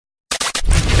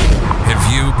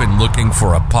you been looking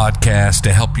for a podcast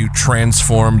to help you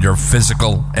transform your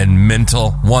physical and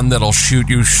mental? One that'll shoot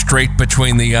you straight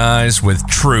between the eyes with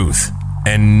truth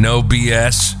and no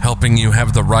BS, helping you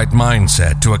have the right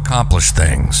mindset to accomplish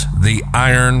things, the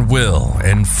iron will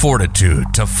and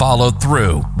fortitude to follow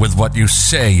through with what you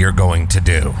say you're going to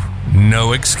do.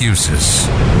 No excuses.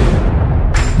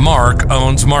 Mark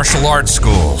owns martial arts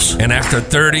schools, and after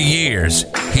 30 years,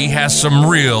 he has some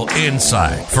real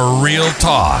insight for real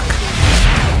talk,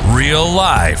 real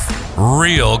life,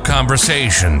 real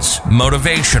conversations,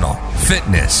 motivational,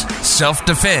 fitness,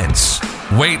 self-defense,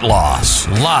 weight loss,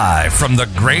 live from the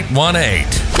Great 1-8.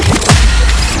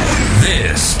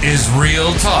 This is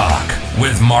Real Talk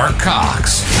with Mark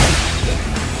Cox.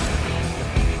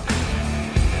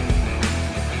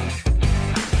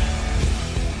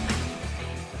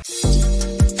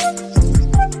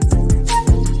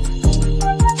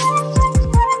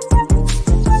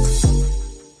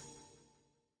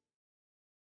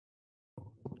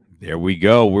 There we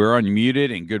go. We're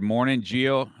unmuted, and good morning,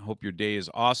 Gio. Hope your day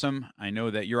is awesome. I know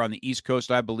that you're on the East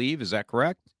Coast, I believe. Is that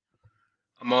correct?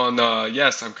 I'm on,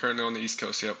 yes, I'm currently on the East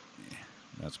Coast, yep.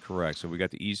 That's correct. So we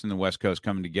got the East and the West Coast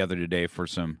coming together today for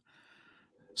some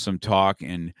talk,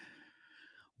 and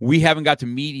we haven't got to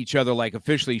meet each other, like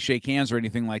officially shake hands or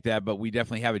anything like that, but we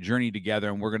definitely have a journey together,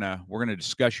 and we're gonna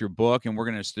discuss your book, and we're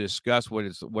gonna discuss what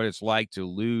it's like to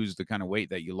lose the kind of weight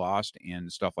that you lost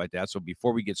and stuff like that. So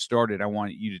before we get started, I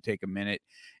want you to take a minute,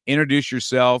 introduce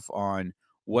yourself on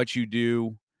what you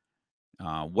do,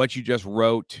 what you just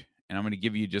wrote, and I'm going to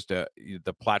give you just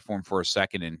the platform for a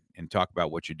second and talk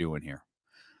about what you're doing here.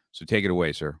 So take it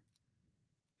away, sir.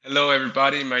 Hello,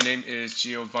 everybody. My name is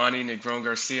Giovanni Negron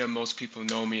Garcia. Most people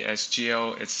know me as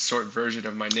Gio. It's a short version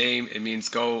of my name. It means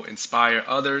go inspire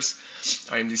others.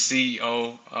 I am the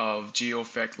CEO of Geo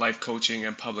Effect Life Coaching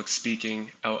and Public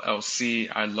Speaking, LLC.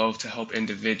 I love to help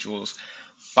individuals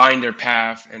find their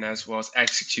path and as well as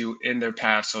execute in their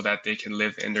path so that they can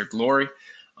live in their glory.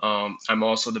 I'm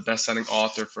also the best-selling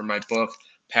author for my book,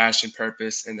 Passion,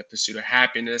 Purpose, and the Pursuit of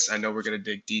Happiness. I know we're going to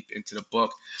dig deep into the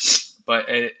book, but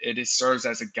it serves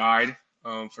as a guide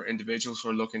for individuals who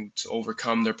are looking to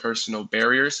overcome their personal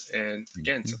barriers and,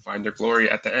 again, to find their glory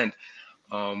at the end.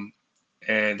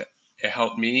 And it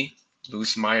helped me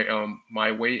lose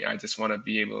my weight. I just want to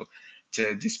be able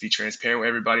to just be transparent with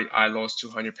everybody. I lost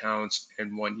 200 pounds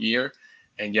in 1 year.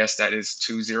 And yes, that is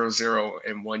 200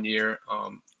 in 1 year.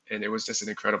 And it was just an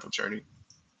incredible journey.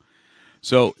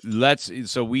 So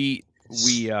we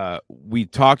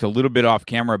talked a little bit off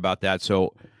camera about that.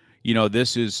 So, you know,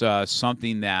 this is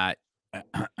something that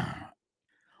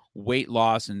weight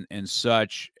loss and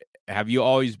such. Have you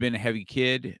always been a heavy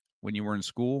kid when you were in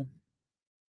school?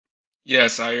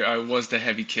 Yes, I was the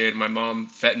heavy kid. My mom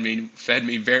fed me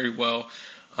very well.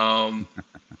 But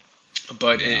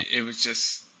yeah.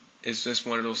 It's just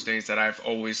one of those things that I've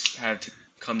always had to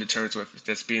come to terms with,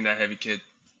 just being that heavy kid.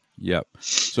 Yep.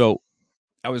 So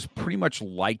I was pretty much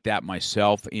like that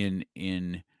myself in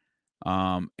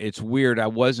it's weird. I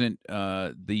wasn't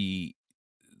the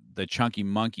chunky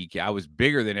monkey. I was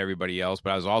bigger than everybody else,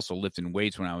 but I was also lifting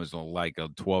weights when I was like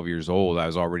 12 years old. I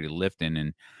was already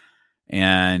lifting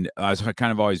and I was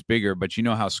kind of always bigger, but you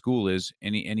know how school is.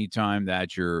 Any time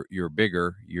that you're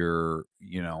bigger, you're,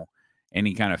 you know,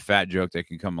 any kind of fat joke that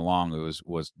can come along, it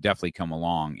was definitely come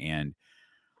along. And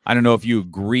I don't know if you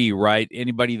agree, right?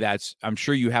 Anybody I'm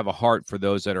sure you have a heart for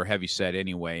those that are heavy set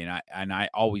anyway. And I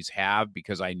always have,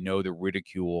 because I know the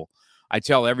ridicule. I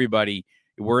tell everybody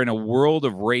we're in a world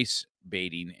of race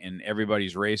baiting and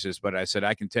everybody's racist. But I said,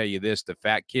 I can tell you this, the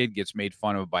fat kid gets made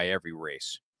fun of by every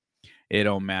race. It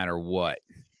don't matter what,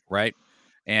 right?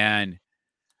 And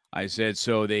I said,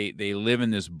 so they live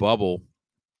in this bubble.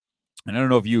 And I don't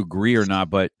know if you agree or not,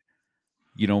 but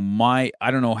you know, I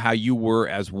don't know how you were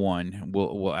as one.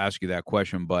 We'll ask you that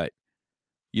question, but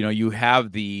you know, you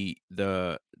have the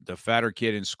fatter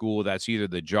kid in school that's either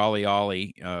the Jolly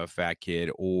Ollie fat kid,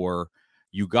 or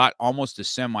you got almost a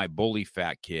semi-bully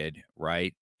fat kid,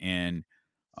 right? And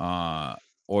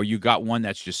or you got one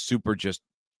that's just super just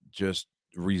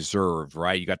reserved,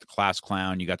 right? You got the class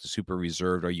clown, you got the super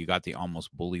reserved, or you got the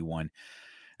almost bully one.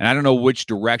 And I don't know which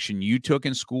direction you took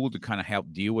in school to kind of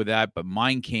help deal with that, but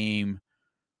mine came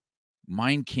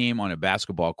on a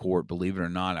basketball court, believe it or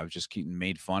not. I was just getting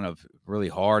made fun of really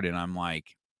hard. And I'm like,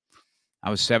 I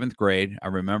was 7th grade. I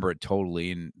remember it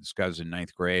totally. And this guy was in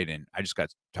 9th grade, and I just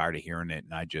got tired of hearing it.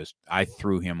 And I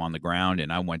threw him on the ground,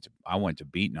 and I went to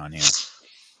beating on him.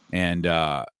 And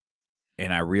I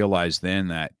realized then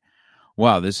that,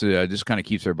 wow, this kind of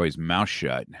keeps everybody's mouth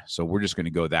shut. So we're just going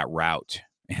to go that route.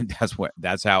 And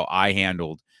that's how I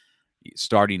handled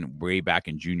starting way back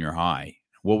in junior high.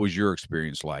 What was your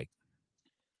experience like?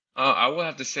 I would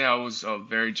have to say I was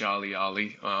very jolly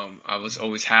Ollie. I was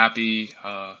always happy.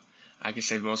 I can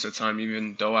say most of the time,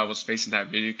 even though I was facing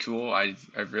that ridicule, I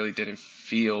really didn't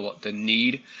feel the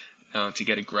need to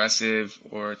get aggressive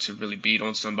or to really beat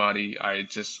on somebody. I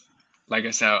just, like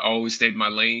I said, I always stayed in my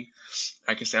lane.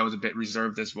 I can say I was a bit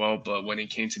reserved as well, but when it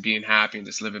came to being happy and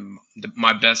just living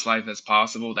my best life as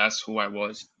possible, that's who I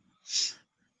was.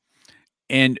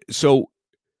 And so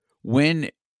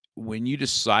when you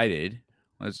decided,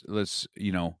 let's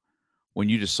when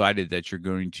you decided that you're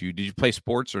going to, did you play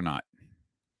sports or not?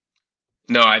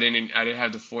 No, I didn't. I didn't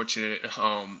have the fortunate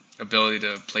ability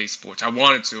to play sports. I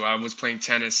wanted to. I was playing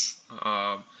tennis.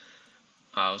 I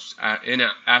was in an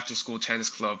after-school tennis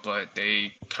club, but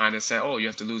they kind of said, "Oh, you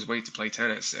have to lose weight to play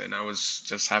tennis," and I was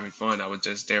just having fun. I was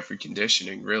just there for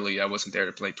conditioning. Really, I wasn't there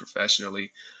to play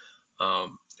professionally,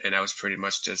 and I was pretty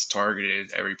much just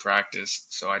targeted every practice.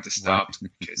 So I just Right. stopped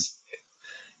because,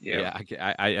 yeah.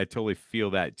 Yeah, I totally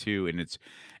feel that too, and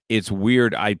it's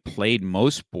weird. I played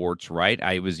most sports, right?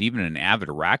 I was even an avid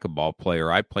racquetball player.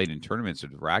 I played in tournaments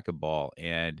of racquetball,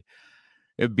 and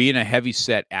being a heavy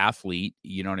set athlete,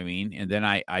 you know what I mean? And then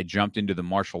I jumped into the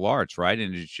martial arts, right?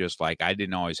 And it's just like I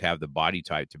didn't always have the body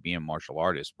type to be a martial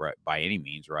artist by any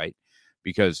means, right?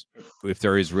 Because if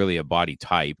there is really a body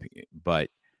type, but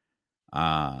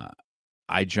uh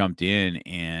I jumped in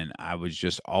and I was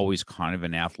just always kind of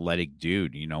an athletic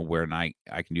dude, where I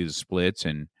can do the splits,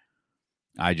 and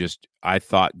I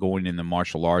thought going in the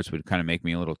martial arts would kind of make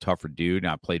me a little tougher dude.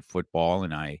 And I played football,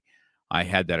 and I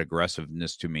had that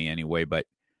aggressiveness to me anyway, but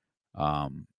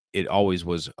it always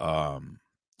was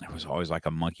it was always like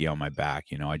a monkey on my back,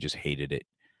 I just hated it.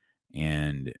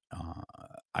 And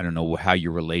I don't know how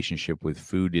your relationship with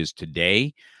food is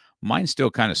today. Mine still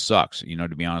kind of sucks, to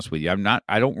be honest with you.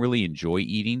 I don't really enjoy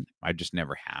eating. I just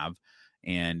never have.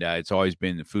 And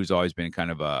the food's always been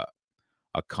kind of a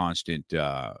constant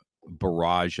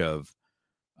barrage of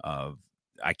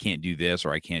I can't do this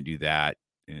or I can't do that.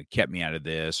 And it kept me out of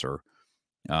this or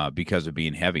because of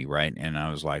being heavy, right? And I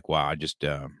was like, wow, I just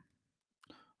didn't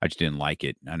like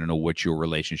it. I don't know what your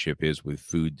relationship is with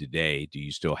food today. Do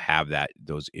you still have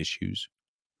those issues?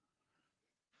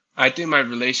 I think my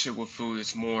relationship with food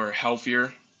is more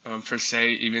healthier, per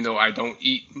se, even though I don't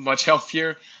eat much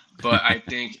healthier. But I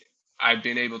think I've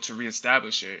been able to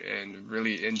reestablish it and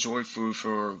really enjoy food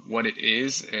for what it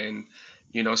is and,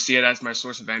 see it as my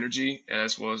source of energy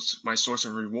as well as my source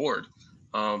of reward.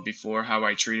 Before, how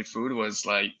I treated food was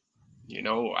like,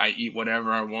 I eat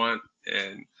whatever I want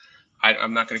and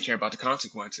I'm not going to care about the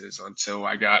consequences until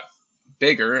I got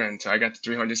bigger, until I got to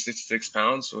 366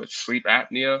 pounds with sleep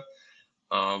apnea,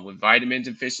 with vitamin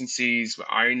deficiencies, with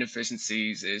iron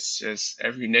deficiencies. It's just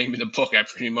every name in the book. I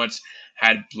pretty much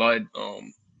had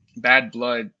bad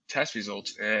blood test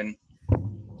results. And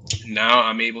now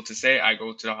I'm able to say I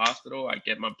go to the hospital, I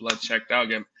get my blood checked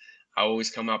out, I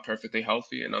always come out perfectly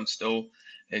healthy, and I'm still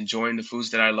enjoying the foods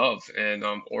that I love. And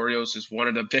Oreos is one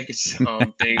of the biggest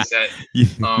things that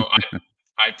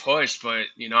I push, but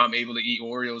I'm able to eat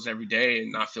Oreos every day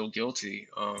and not feel guilty.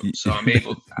 So I'm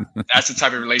able. That's the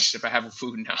type of relationship I have with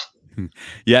food now.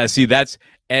 Yeah, see,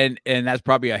 and that's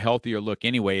probably a healthier look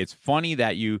anyway. It's funny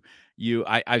that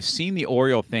I've seen the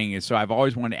Oreo thing, and so I've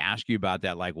always wanted to ask you about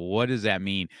that. Like, what does that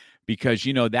mean? Because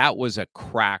that was a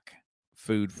crack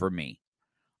food for me.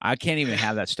 I can't even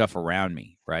have that stuff around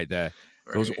me, right?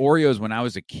 Those Oreos when I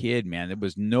was a kid, man, there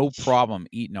was no problem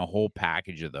eating a whole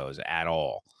package of those at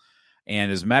all.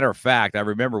 And as a matter of fact, I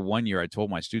remember one year I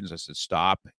told my students, I said,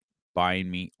 stop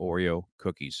buying me Oreo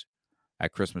cookies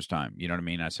at Christmas time. You know what I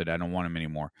mean? I said, I don't want them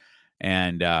anymore.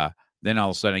 And then all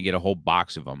of a sudden I get a whole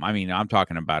box of them. I mean, I'm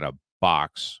talking about a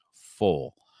box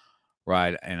full,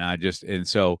 right? And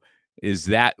so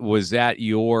was that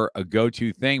your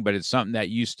go-to thing, but it's something that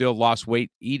you still lost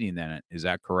weight eating then? Is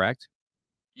that correct?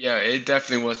 Yeah, it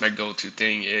definitely was my go-to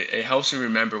thing. It helps me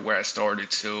remember where I started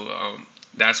too.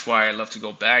 That's why I love to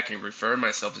go back and refer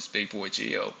myself as Big Boy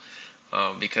Gio,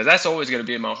 because that's always going to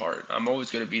be in my heart. I'm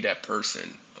always going to be that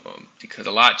person, because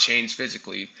a lot changed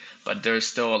physically, but there's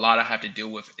still a lot I have to deal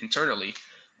with internally,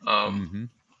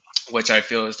 which I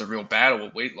feel is the real battle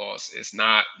with weight loss. It's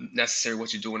not necessarily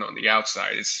what you're doing on the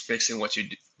outside. It's fixing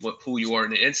who you are on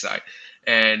the inside.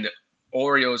 And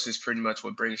Oreos is pretty much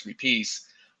what brings me peace.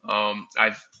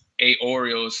 I've ate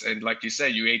Oreos, and like you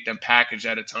said, you ate them package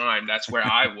at a time. That's where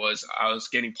I was. I was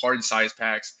getting party size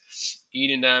packs,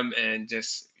 eating them, and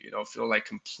just feel like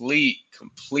complete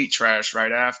trash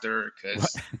right after,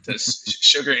 because the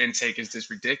sugar intake is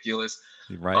just ridiculous.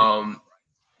 Right.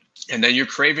 And then you're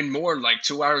craving more like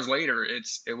 2 hours later.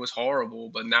 It was horrible,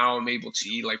 but now I'm able to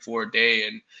eat like 4 a day,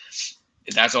 and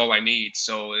that's all I need.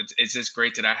 So it's just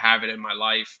great that I have it in my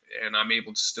life and I'm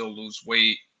able to still lose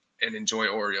weight and enjoy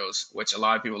Oreos, which a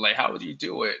lot of people are like, how would you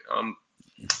do it?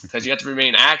 Because you have to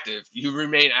remain active. You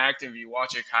remain active. You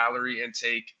watch your calorie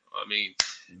intake. I mean,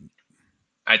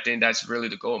 I think that's really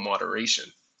the goal, moderation.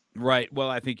 Right. Well,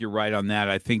 I think you're right on that.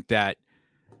 I think that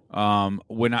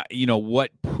when what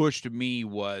pushed me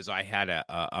was I had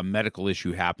a medical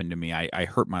issue happen to me. I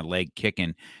hurt my leg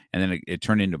kicking, and then it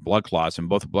turned into blood clots, and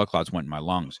both the blood clots went in my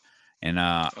lungs. And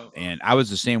Oh, and I was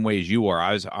the same way as you are.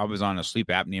 I was on a sleep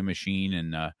apnea machine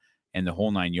and the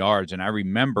whole 9 yards. And I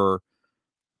remember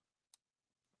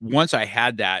once I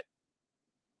had that,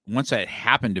 once that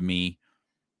happened to me,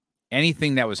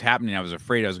 anything that was happening, I was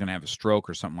afraid I was going to have a stroke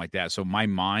or something like that. So my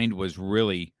mind was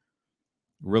really,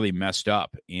 really messed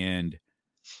up. And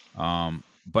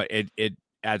but it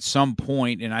at some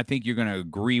point, and I think you're going to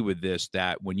agree with this,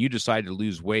 that when you decide to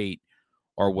lose weight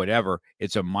or whatever,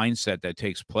 it's a mindset that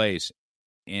takes place.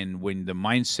 And when the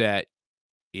mindset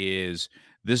is,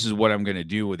 this is what I'm going to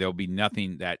do, there'll be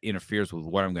nothing that interferes with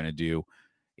what I'm going to do,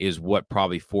 is what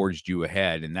probably forged you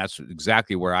ahead. And that's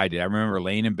exactly where I did. I remember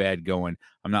laying in bed going,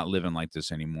 I'm not living like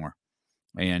this anymore.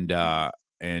 And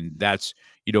that's,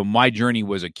 my journey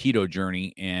was a keto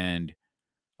journey. And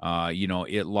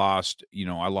it lost,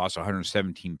 I lost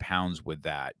 117 pounds with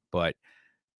that. But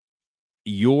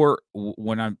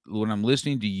when I'm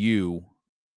listening to you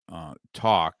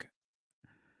talk,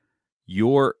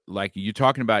 you're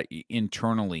talking about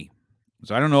internally.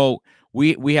 So I don't know,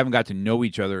 we haven't got to know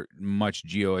each other much,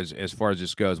 Gio, as far as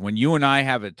this goes. When you and I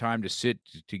have a time to sit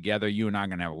together, you and I are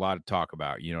going to have a lot to talk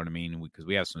about, you know what I mean? Because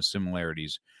we have some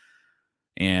similarities.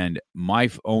 And my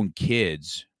own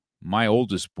kids, my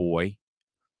oldest boy,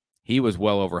 he was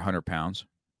well over 100 pounds.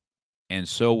 And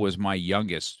so was my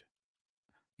youngest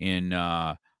in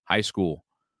high school.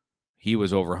 He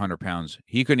was over 100 pounds.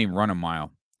 He couldn't even run a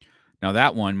mile. Now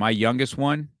that one, my youngest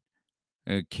one,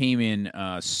 came in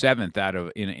seventh out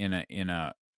of in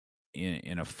a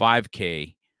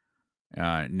 5K.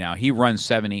 Now he runs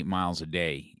 7-8 miles a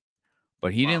day,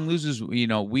 but he didn't lose his. I'm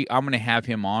going to have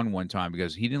him on one time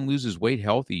because he didn't lose his weight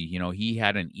healthy. He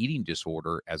had an eating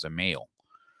disorder as a male.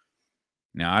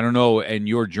 Now I don't know in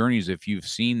your journeys if you've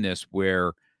seen this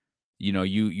where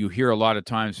you hear a lot of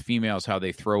times females how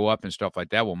they throw up and stuff like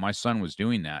that. Well, my son was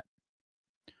doing that,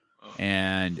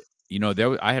 and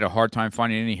I had a hard time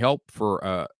finding any help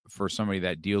for somebody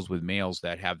that deals with males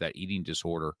that have that eating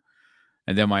disorder.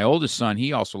 And then my oldest son,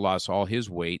 he also lost all his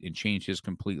weight and changed his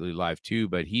completely life too.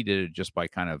 But he did it just by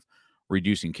kind of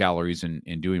reducing calories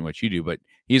and doing what you do. But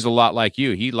he's a lot like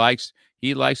you. He likes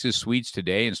his sweets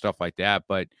today and stuff like that.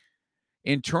 But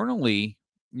internally,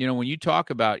 when you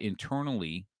talk about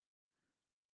internally,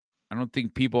 I don't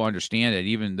think people understand that,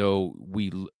 even though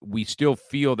we still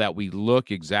feel that we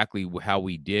look exactly how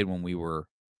we did when we were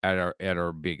at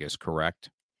our biggest, correct?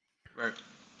 right.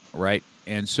 Right.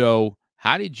 And so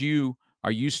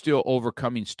are you still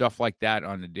overcoming stuff like that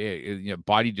on the day?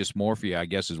 Body dysmorphia, I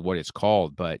guess, is what it's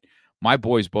called. But my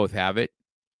boys both have it.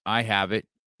 I have it.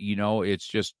 It's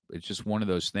just one of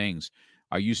those things.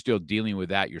 Are you still dealing with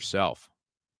that yourself?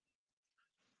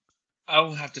 I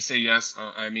will have to say yes.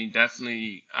 I mean,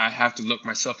 definitely, I have to look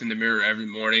myself in the mirror every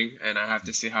morning, and I have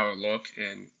to see how I look,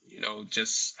 and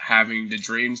just having the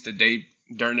dreams the day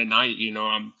during the night.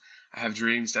 I have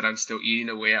dreams that I'm still eating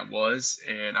the way I was,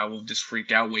 and I will just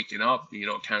freak out waking up.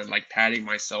 Kind of like patting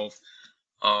myself,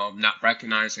 not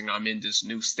recognizing I'm in this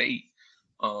new state.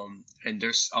 And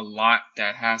there's a lot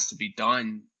that has to be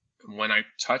done when I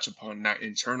touch upon that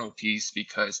internal piece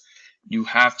because you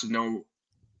have to know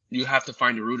you have to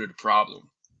find the root of the problem.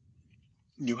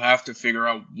 You have to figure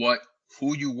out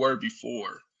who you were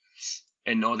before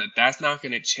and know that that's not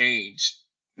going to change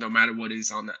no matter what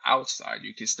is on the outside.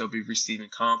 You can still be receiving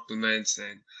compliments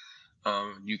and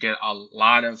you get a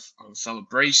lot of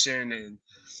celebration and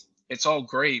it's all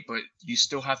great, but you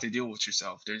still have to deal with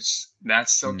yourself.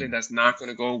 That's something that's not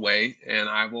going to go away. And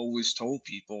I've always told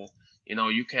people,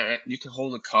 you can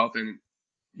hold a cup and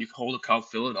you can hold a cup,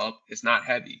 fill it up. It's not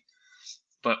heavy.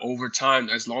 But over time,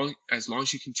 as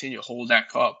you continue to hold that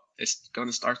cup, it's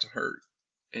gonna start to hurt,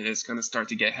 and it's gonna start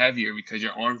to get heavier because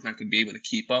your arm's not gonna be able to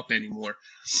keep up anymore,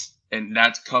 and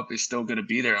that cup is still gonna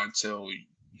be there until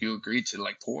you agree to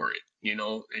like pour it,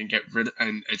 and get rid of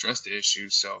and address the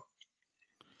issues.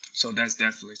 So that's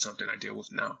definitely something I deal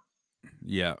with now.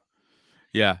 Yeah,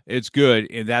 yeah, it's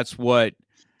good, and that's what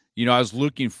I was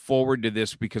looking forward to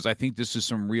this because I think this is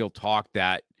some real talk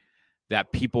that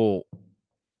people.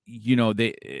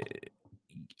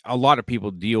 A lot of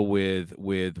people deal with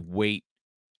weight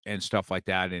and stuff like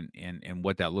that and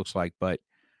what that looks like. But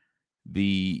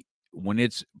when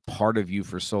it's part of you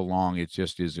for so long, it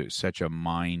just is such a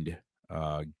mind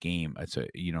game. It's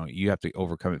you have to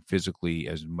overcome it physically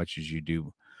as much as you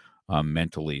do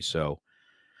mentally. So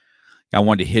I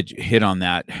wanted to hit on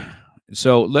that.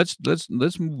 So let's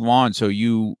move on. So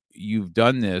you've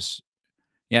done this.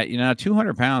 Yeah,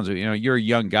 200 pounds, you're a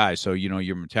young guy, so,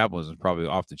 your metabolism is probably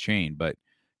off the chain, but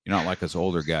you're not like us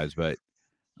older guys. But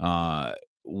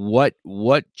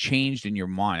what changed in your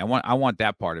mind? I want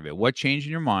that part of it. What changed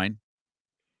in your mind,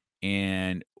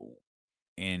 and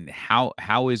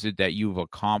how is it that you've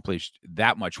accomplished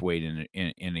that much weight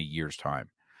in a year's time?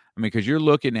 I mean, because you're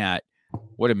looking at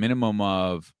what a minimum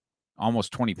of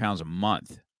almost 20 pounds a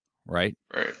month, right?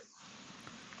 Right.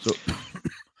 So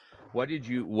what did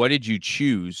you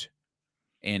choose,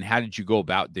 and how did you go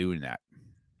about doing that?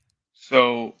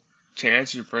 So to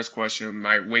answer your first question,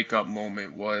 my wake up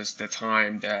moment was the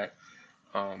time that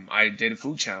I did a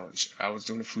food challenge. I was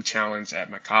doing a food challenge at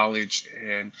my college,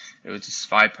 and it was just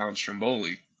 5 pound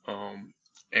stromboli.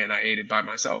 And I ate it by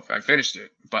myself. I finished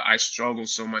it, but I struggled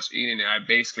so much eating it. I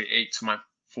basically ate to my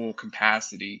full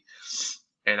capacity,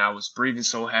 and I was breathing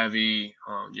so heavy.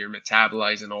 You're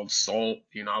metabolizing all the salt.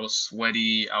 I was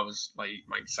sweaty. I was like,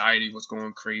 my anxiety was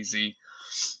going crazy.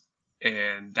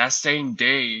 And that same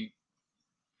day,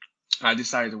 I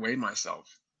decided to weigh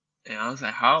myself. And I was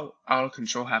like, how out of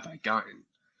control have I gotten?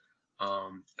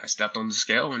 I stepped on the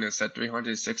scale and it said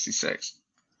 366.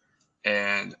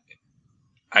 And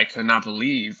I could not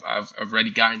believe I've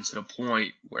already gotten to the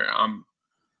point where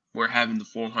we're having the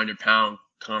 400-pound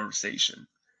conversation.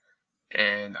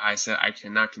 And I said, I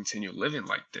cannot continue living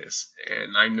like this.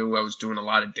 And I knew I was doing a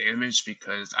lot of damage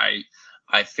because I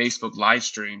Facebook live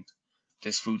streamed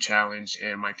this food challenge,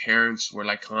 and my parents were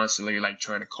like constantly like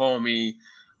trying to call me,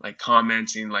 like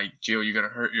commenting like, Gio, you're gonna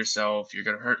hurt yourself, you're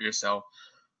gonna hurt yourself.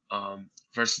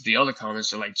 Versus the other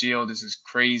comments are like, Gio, this is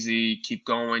crazy, keep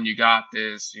going, you got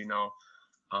this.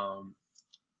 Um,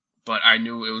 but I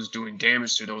knew it was doing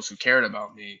damage to those who cared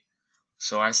about me.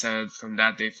 So I said from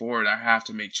that day forward, I have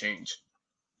to make change.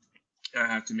 I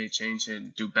have to make change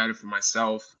and do better for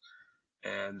myself.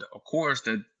 And of course,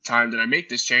 the time that I make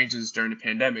this change is during the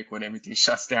pandemic when everything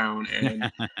shuts down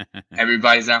and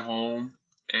everybody's at home,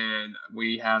 and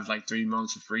we have like 3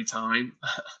 months of free time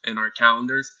in our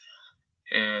calendars.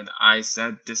 And I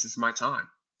said, this is my time.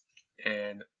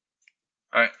 And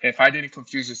if I didn't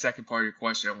confuse the second part of your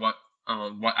question, what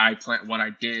I planned, what I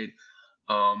did.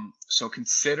 So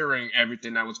considering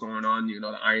everything that was going on,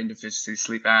 the iron deficiency,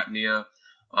 sleep apnea,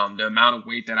 the amount of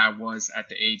weight that I was at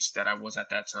the age that I was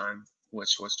at that time,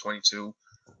 which was 22,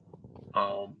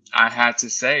 I had to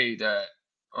say that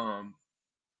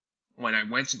when I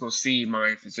went to go see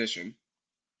my physician,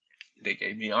 they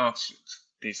gave me options.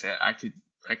 They said I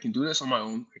can do this on my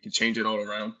own. I can change it all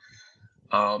around.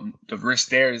 The risk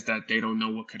there is that they don't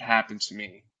know what could happen to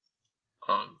me.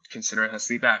 Considering I have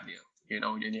sleep apnea,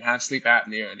 and you have sleep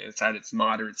apnea and it's at its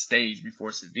moderate stage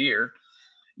before severe,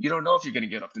 you don't know if you're going to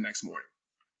get up the next morning.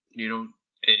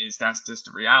 That's just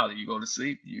the reality. You go to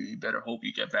sleep, you better hope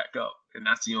you get back up. And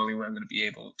that's the only way I'm going to be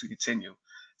able to continue.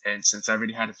 And since I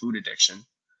already had a food addiction,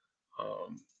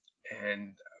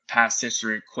 and past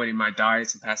history of quitting my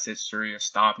diets and past history of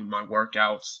stopping my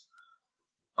workouts,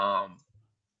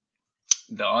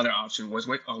 the other option was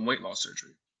weight loss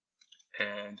surgery.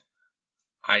 And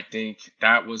I think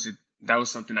that was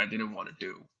something I didn't want to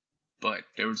do. But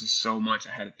there was just so much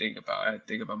I had to think about. I had to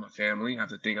think about my family. I had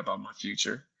to think about my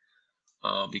future.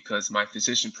 Because my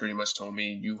physician pretty much told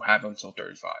me you have until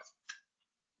 35.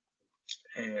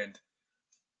 And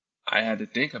I had to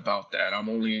think about that. I'm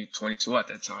only 22 at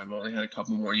that time. I only had a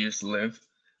couple more years to live,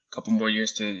 a couple more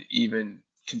years to even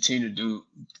continue to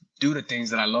do the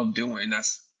things that I love doing.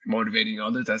 That's motivating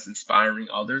others, that's inspiring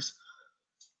others.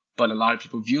 But a lot of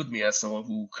people viewed me as someone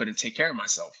who couldn't take care of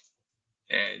myself.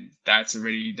 And that's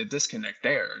already the disconnect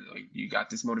there. Like, you got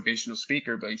this motivational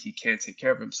speaker, but he can't take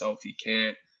care of himself.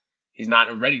 He's not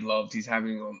already loved. He's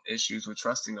having issues with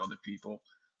trusting other people,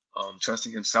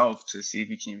 trusting himself to see if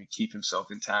he can keep himself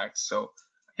intact. So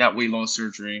I got weight loss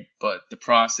surgery, but the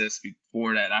process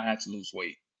before that, I had to lose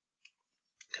weight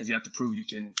because you have to prove you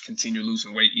can continue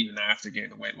losing weight even after getting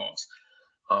the weight loss.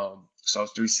 So I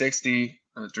was 360,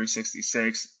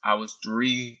 366. I was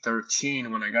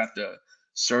 313 when I got the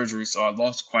surgery. So I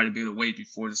lost quite a bit of weight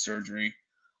before the surgery.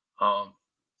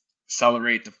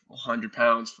 Accelerate the 100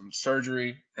 pounds from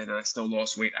surgery, and then I still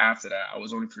lost weight after that. I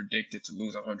was only predicted to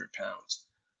lose 100 pounds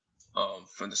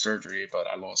from the surgery, but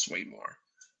I lost way more.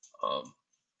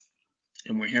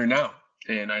 And we're here now,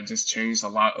 and I just changed a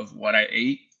lot of what I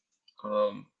ate.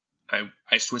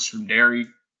 I switched from dairy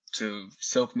to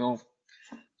silk milk,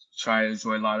 try to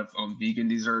enjoy a lot of vegan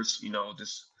desserts,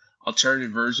 just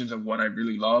alternative versions of what I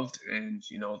really loved, and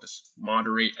just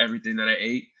moderate everything that I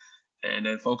ate, and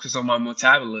then focus on my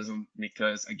metabolism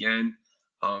because again,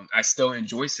 I still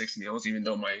enjoy 6 meals even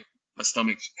though my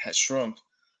stomach has shrunk.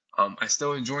 I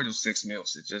still enjoy those 6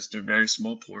 meals. It's just they're very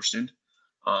small portioned,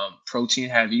 protein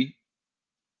heavy,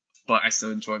 but I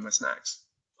still enjoy my snacks,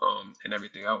 and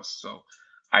everything else. So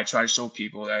I try to show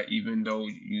people that even though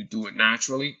you do it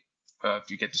naturally,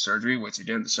 if you get the surgery, which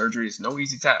again, the surgery is no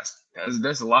easy task.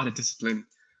 There's a lot of discipline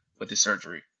with the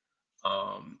surgery.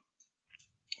 Um,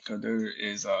 so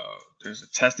there's a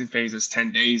testing phase. It's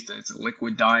 10 days. It's a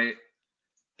liquid diet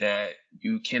that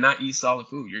you cannot eat solid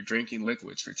food. You're drinking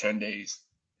liquids for 10 days.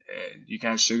 And you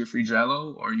can have sugar-free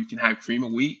Jello, or you can have cream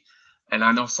of wheat. And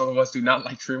I know some of us do not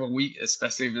like cream of wheat,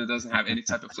 especially if it doesn't have any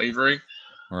type of flavoring.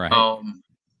 Right. Um,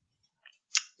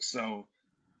 so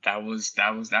that was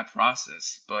that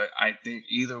process. But I think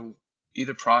either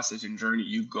process and journey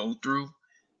you go through,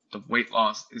 the weight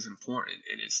loss is important,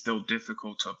 and it's still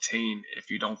difficult to obtain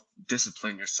if you don't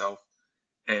discipline yourself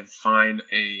and find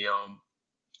a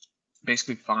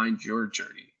basically find your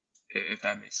journey, if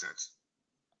that makes sense.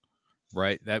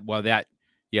 Right. That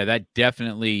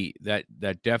definitely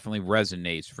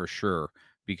resonates for sure,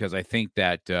 because I think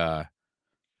that I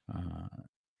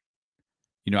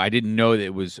didn't know that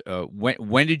it was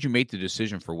when did you make the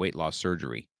decision for weight loss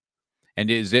surgery? And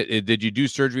did you do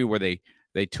surgery where they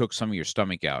took some of your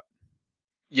stomach out?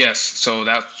 Yes, so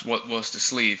that's what was the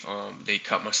sleeve. They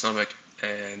cut my stomach,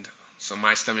 and so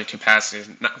my stomach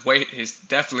capacity is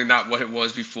definitely not what it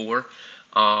was before.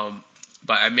 Um,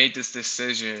 but I made this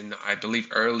decision, I believe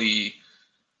it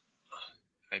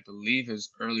was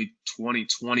early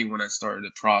 2020 when I started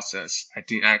the process. I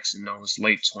think actually no, it was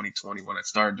late 2020 when I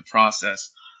started the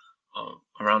process.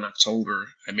 Around October,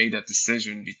 I made that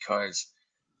decision because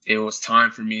it was time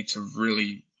for me to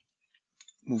really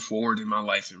move forward in my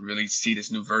life and really see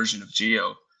this new version of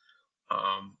Gio.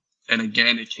 And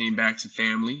again, it came back to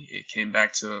family. It came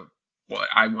back to what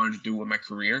I wanted to do with my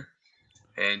career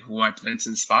and who I plan to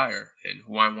inspire and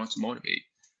who I want to motivate.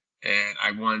 And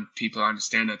I want people to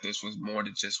understand that this was more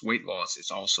than just weight loss.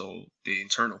 It's also the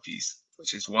internal piece,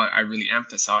 which is what I really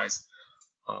emphasize,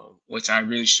 which I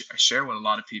really share with a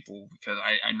lot of people because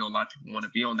I know a lot of people want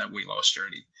to be on that weight loss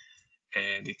journey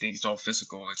and they think it's all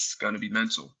physical. It's going to be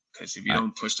mental because if you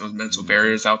don't push those mental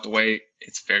barriers out the way,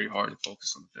 it's very hard to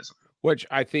focus on the physical. Which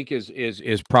I think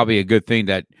is probably a good thing,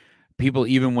 that people,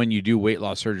 even when you do weight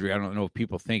loss surgery, I don't know if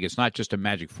people think it's not just a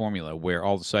magic formula where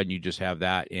all of a sudden you just have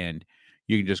that and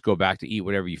you can just go back to eat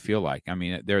whatever you feel like. I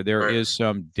mean, there Right. is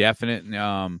some definite,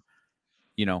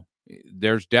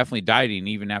 there's definitely dieting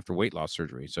even after weight loss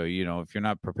surgery. So, if you're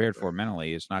not prepared for it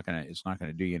mentally, it's not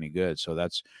gonna do you any good. So I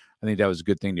think that was a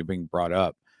good thing to bring brought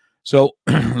up. So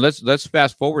let's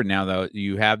fast forward now, though.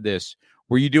 You have this.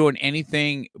 Were you doing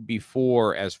anything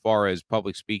before as far as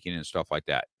public speaking and stuff like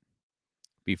that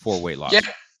before weight loss? Yeah,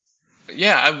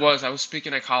 yeah, I was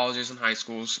speaking at colleges and high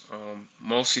schools,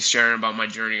 mostly sharing about my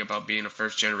journey about being a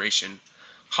first generation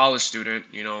college student,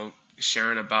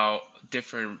 sharing about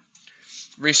different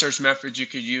research methods you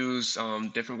could use,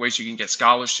 different ways you can get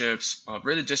scholarships,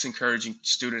 really just encouraging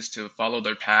students to follow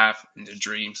their path and their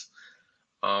dreams.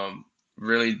 Um,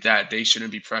 Really that they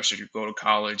shouldn't be pressured to go to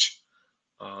college,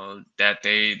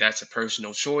 that's a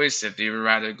personal choice. If they would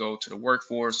rather go to the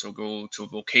workforce or go to a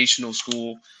vocational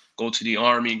school, go to the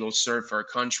army, go serve for a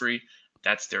country,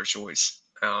 that's their choice.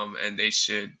 And they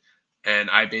should, and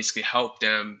I basically help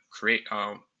them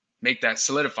make that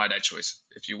solidify that choice,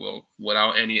 if you will,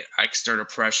 without any external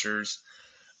pressures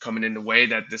coming in the way,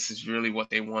 that this is really what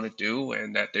they want to do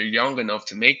and that they're young enough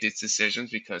to make these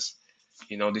decisions because,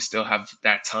 they still have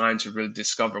that time to really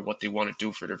discover what they want to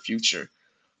do for their future.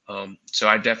 So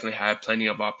I definitely had plenty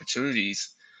of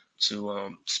opportunities to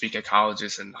speak at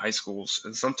colleges and high schools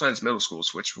and sometimes middle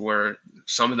schools, which were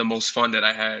some of the most fun that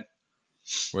I had.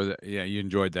 Yeah, you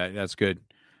enjoyed that. That's good.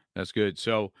 That's good.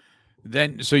 So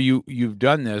you've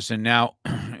done this, and now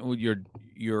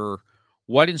you're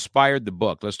what inspired the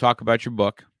book? Let's talk about your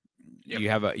book.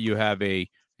 Yep. You have a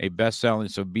best-selling,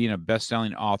 so being a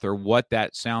best-selling author, what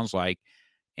that sounds like,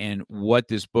 and what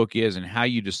this book is, and how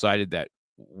you decided that.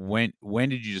 When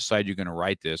did you decide you're going to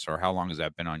write this, or how long has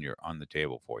that been on the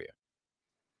table for you?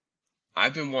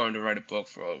 I've been wanting to write a book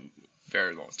for a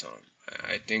very long time.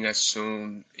 I think as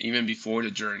soon, even before the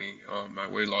journey, my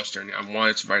weight loss journey, I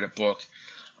wanted to write a book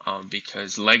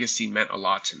because legacy meant a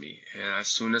lot to me. And as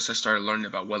soon as I started learning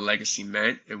about what legacy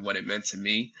meant and what it meant to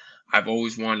me, I've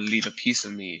always wanted to leave a piece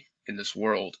of me in this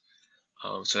world,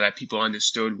 so that people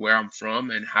understood where I'm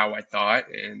from and how I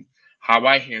thought and how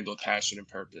I handled passion and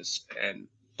purpose. And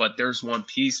but there's one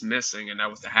piece missing, and that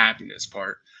was the happiness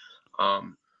part.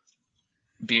 Um,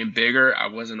 Being bigger, I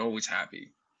wasn't always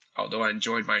happy. Although I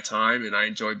enjoyed my time and I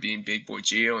enjoyed being Big Boy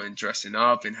Gio and dressing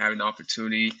up and having the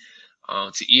opportunity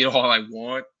to eat all I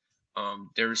want,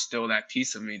 there was still that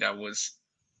piece of me that was,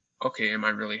 okay, am I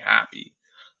really happy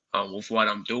with what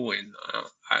I'm doing?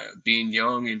 Being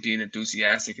young and being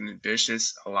enthusiastic and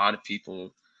ambitious, a lot of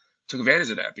people took advantage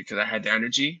of that because I had the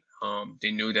energy.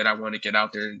 They knew that I wanted to get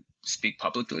out there and speak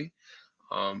publicly.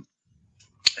 Um,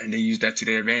 and they used that to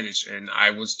their advantage. And I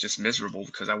was just miserable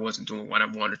because I wasn't doing what I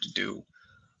wanted to do.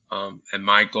 And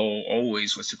my goal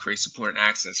always was to create support and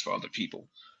access for other people.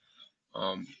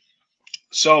 Um,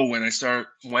 so when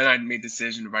I made the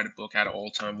decision to write a book out of all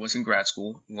time was in grad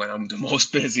school when I'm the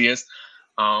most busiest.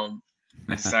 I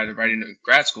decided to write in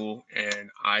grad school, and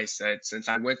I said, since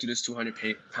I went through this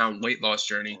 200-pound weight loss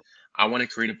journey, I want to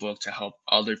create a book to help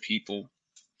other people,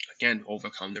 again,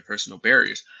 overcome their personal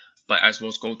barriers, but as well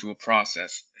as go through a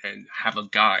process and have a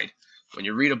guide. When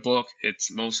you read a book,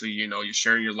 it's mostly, you're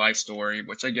sharing your life story,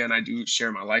 which again, I do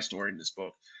share my life story in this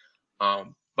book.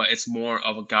 But it's more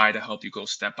of a guide to help you go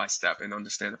step by step and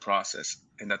understand the process,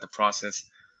 and that the process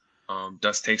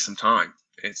does take some time.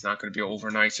 It's not going to be an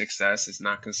overnight success. It's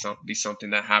not going to be something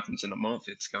that happens in a month.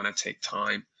 It's going to take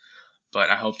time. But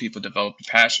I help people develop the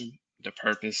passion, the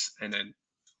purpose, and then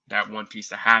that one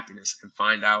piece of happiness, and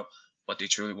find out what they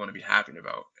truly want to be happy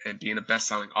about. And being a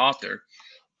best-selling author,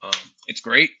 it's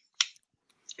great.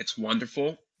 It's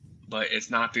wonderful, but it's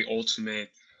not the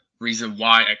ultimate reason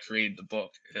why I created the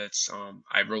book. It's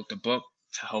I wrote the book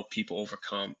to help people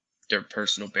overcome their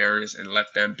personal barriers and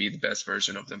let them be the best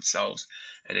version of themselves.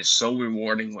 And it's so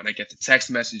rewarding when I get the text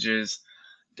messages,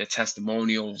 the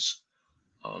testimonials.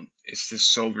 It's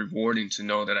just so rewarding to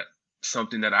know that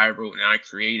something that I wrote and I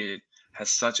created has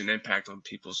such an impact on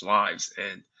people's lives.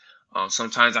 And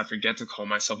sometimes I forget to call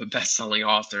myself a best-selling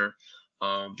author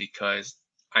because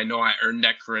I know I earned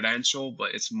that credential,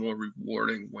 but it's more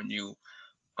rewarding when you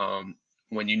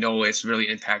know it's really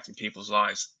impacting people's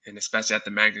lives, and especially at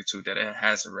the magnitude that it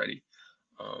has already.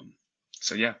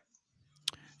 So yeah.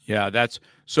 Yeah,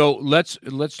 so let's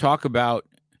talk about,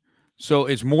 so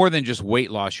it's more than just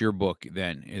weight loss. Your book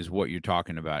then is what you're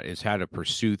talking about. It's how to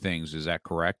pursue things. Is that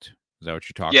correct? Is that what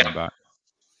you're talking about?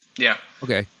 Yeah.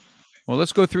 Okay. Well,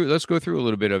 let's go through a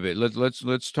little bit of it.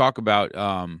 Let's talk about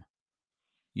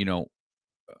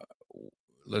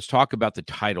let's talk about the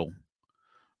title.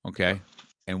 Okay.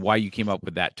 And why you came up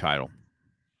with that title.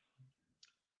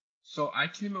 So I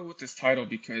came up with this title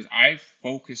because I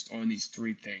focused on these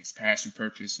three things: passion,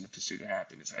 purpose, and the pursuit of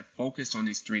happiness. I focused on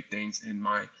these three things in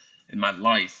my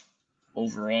life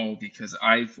overall because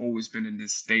I've always been in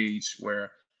this stage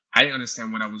where I didn't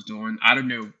understand what I was doing. I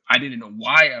didn't know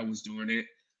why I was doing it.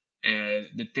 And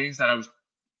the things that I was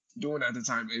doing at the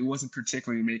time, it wasn't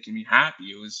particularly making me happy.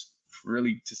 It was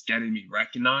really just getting me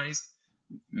recognized,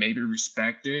 maybe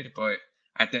respected. But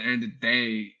at the end of the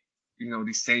day,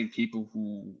 these same people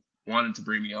who wanted to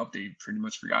bring me up, they pretty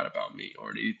much forgot about me,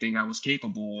 or they didn't think I was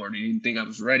capable, or they didn't think I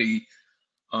was ready.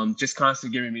 Just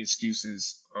constantly giving me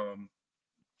excuses,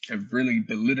 and really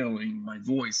belittling my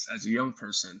voice as a young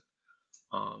person.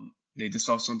 They just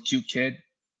saw some cute kid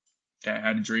that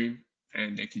had a dream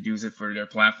and they could use it for their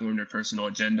platform, their personal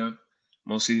agenda.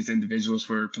 Most of these individuals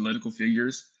were political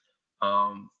figures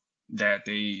that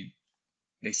they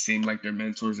seem like their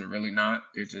mentors are really not.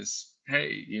 They're just,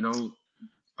 hey,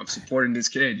 I'm supporting this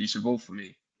kid. You should vote for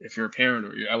me. If you're a parent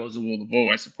or you're eligible to vote,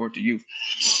 I support the youth.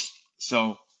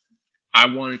 So I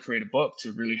want to create a book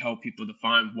to really help people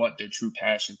define what their true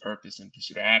passion, purpose, and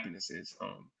pursuit of happiness is.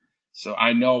 So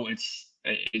I know it's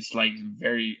like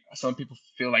some people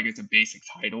feel like it's a basic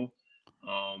title.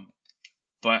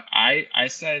 But I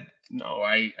said, no,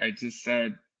 I just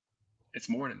said it's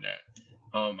more than that.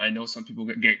 I know some people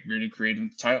get really creative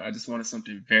with the title. I just wanted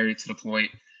something very to the point.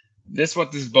 This is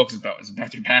what this book is about. It's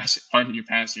about your passion, finding your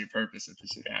passion, your purpose, and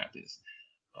pursuit of happiness.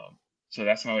 So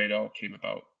that's how it all came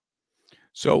about.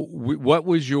 So what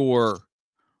was your,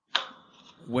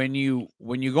 when you're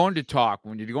going to talk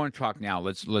now,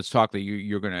 let's talk that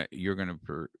you're gonna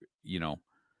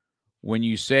when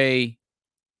you say,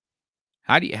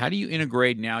 how do you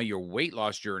integrate now your weight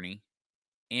loss journey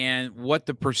and what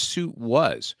the pursuit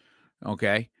was?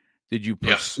 Okay. Did you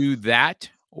pursue that,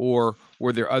 or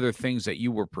were there other things that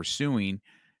you were pursuing,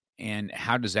 and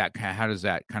how does that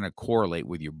kind of correlate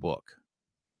with your book?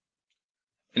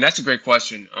 And that's a great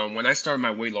question. When I started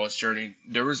my weight loss journey,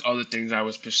 there was other things I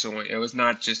was pursuing. It was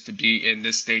not just to be in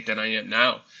this state that I am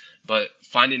now, but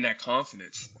finding that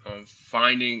confidence,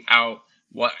 finding out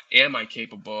what am I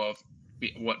capable of,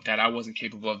 what that I wasn't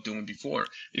capable of doing before.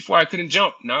 Before I couldn't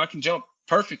jump. Now I can jump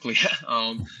perfectly.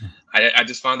 I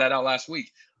just found that out last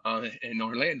week in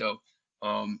Orlando.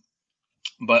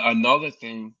 But another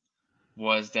thing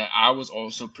was that I was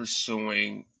also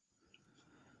pursuing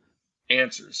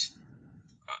answers.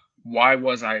 Why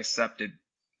was I accepted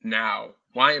now?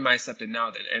 Why am I accepted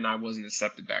now then? And I wasn't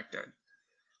accepted back then.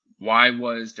 Why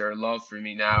was there love for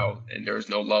me now and there was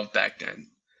no love back then?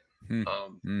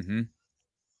 Mm-hmm.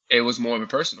 It was more of a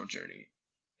personal journey.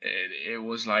 And it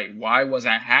was like, why was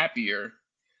I happier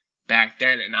back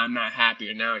then and I'm not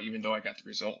happier now, even though I got the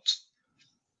results?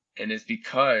 And it's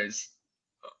because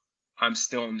I'm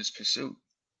still in this pursuit.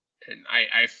 And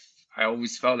I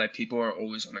always felt that people are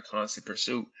always on a constant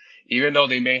pursuit. Even though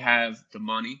they may have the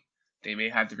money, they may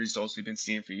have the results we've been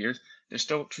seeing for years, they're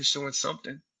still pursuing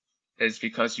something. It's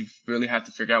because you really have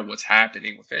to figure out what's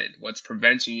happening within, what's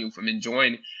preventing you from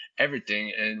enjoying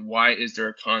everything, and why is there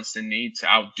a constant need to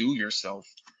outdo yourself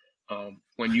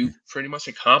when you pretty much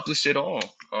accomplished it all.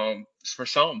 For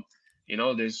some,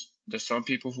 there's some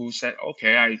people who said,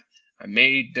 okay, I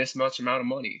made this much amount of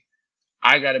money.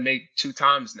 I got to make 2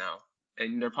 times now.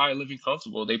 And they're probably living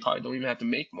comfortable. They probably don't even have to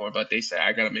make more, but they say,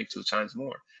 I got to make 2 times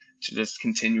more to just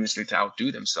continuously to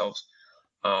outdo themselves.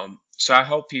 So I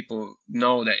hope people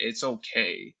know that it's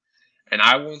okay. And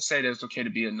I won't say that it's okay to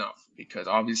be enough, because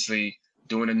obviously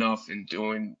doing enough and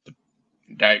doing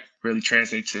that really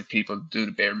translates to people to do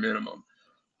the bare minimum.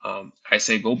 I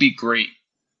say go be great,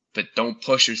 but don't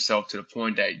push yourself to the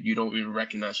point that you don't even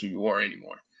recognize who you are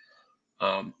anymore.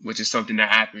 Which is something that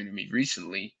happened to me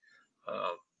recently.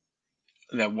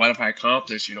 That what have I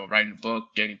accomplished? Writing a book,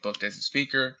 getting booked as a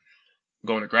speaker,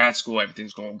 going to grad school,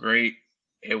 everything's going great.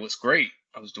 It was great.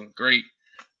 I was doing great,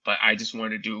 but I just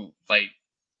wanted to do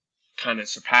kind of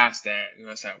surpass that. And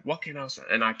I said, what can I say?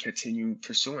 And I continue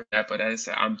pursuing that. But as I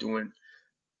said, I'm doing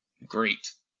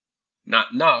great.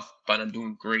 Not enough, but I'm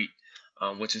doing great.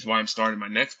 Which is why I'm starting my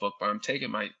next book, but I'm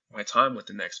taking my time with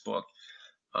the next book.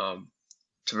 To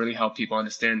really help people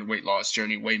understand the weight loss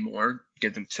journey way more,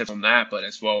 give them tips on that, but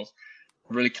as well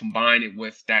really combine it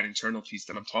with that internal piece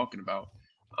that I'm talking about.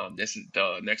 This is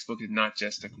the next book is not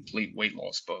just a complete weight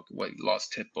loss book, weight loss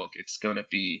tip book. It's going to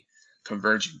be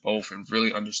converging both and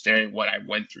really understanding what I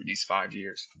went through these 5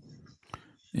 years.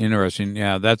 Interesting.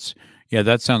 Yeah,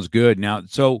 that sounds good. Now,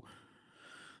 so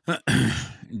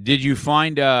did you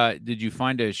find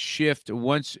a shift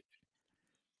once?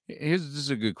 This is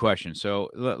a good question. So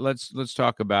let's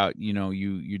talk about,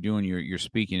 you're doing your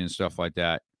speaking and stuff like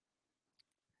that.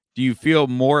 Do you feel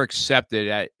more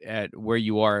accepted at where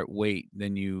you are at weight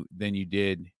than you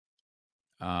did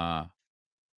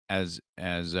as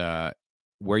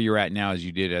where you're at now as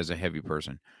you did as a heavy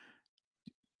person?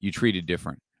 You treated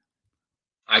different.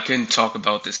 I can talk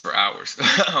about this for hours.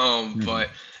 But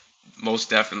most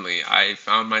definitely I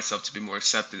found myself to be more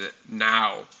accepted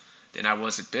now than I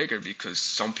was at bigger, because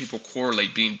some people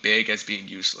correlate being big as being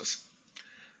useless.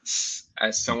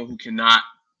 As someone who cannot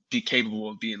be capable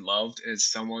of being loved, as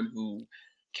someone who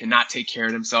cannot take care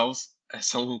of themselves, as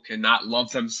someone who cannot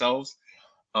love themselves,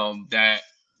 that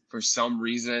for some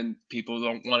reason people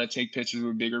don't want to take pictures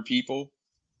with bigger people.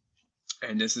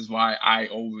 And this is why I'm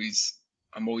always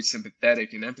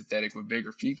sympathetic and empathetic with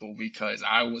bigger people, because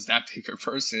I was that bigger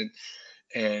person,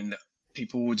 and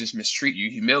people will just mistreat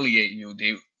you, humiliate you.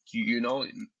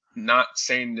 Not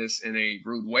saying this in a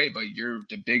rude way, but you're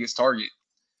the biggest target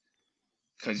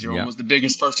because you're almost the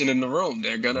biggest person in the room.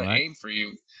 They're gonna aim for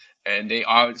you, and they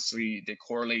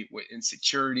correlate with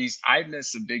insecurities. I've met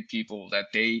some big people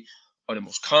that they are the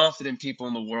most confident people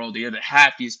in the world. They are the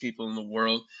happiest people in the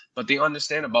world, but they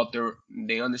understand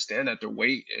that their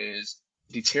weight is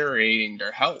deteriorating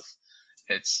their health.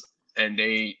 And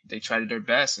they try to do their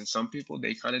best. And some people,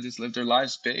 they kind of just live their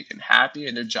lives big and happy,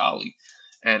 and they're jolly.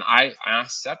 And I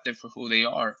accept it for who they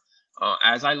are.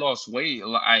 As I lost weight,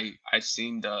 I've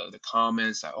seen the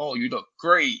comments like, "Oh, you look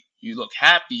great. You look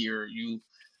happier.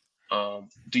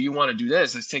 Do you want to do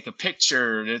this? Let's take a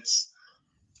picture."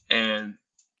 And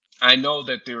I know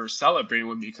that they were celebrating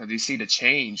with me because they see the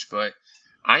change, but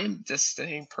I am the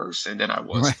same person that I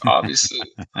was.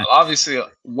 Obviously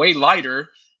way lighter,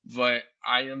 but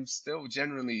I am still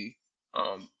generally,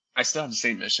 I still have the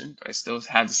same mission. I still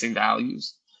have the same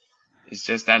values. It's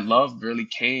just that love really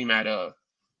came at it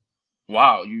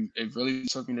really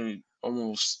took me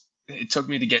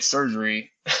to get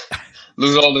surgery,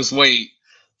 lose all this weight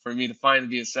for me to finally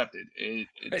be accepted.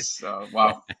 It's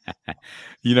wow.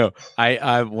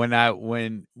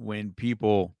 When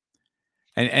people,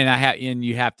 and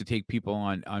you have to take people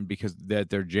on because that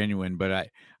they're genuine. But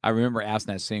I remember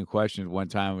asking that same question one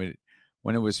time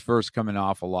when it was first coming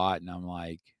off a lot, and I'm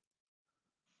like,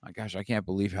 my gosh, I can't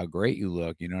believe how great you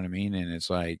look. You know what I mean? And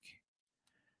it's like,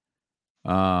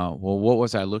 Well, what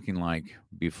was I looking like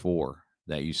before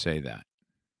that you say that?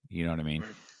 You know what I mean?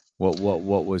 Right.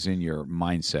 What was in your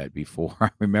mindset before? I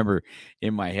remember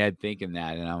in my head thinking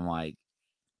that, and I'm like,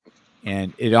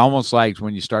 and it almost like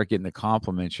when you start getting the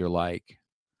compliments, you're like,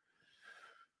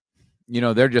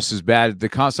 they're just as bad.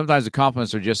 Sometimes the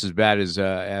compliments are just as bad as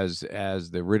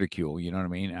the ridicule. You know what I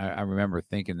mean? I remember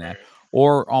thinking that, Right.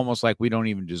 or almost like we don't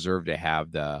even deserve to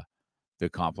have the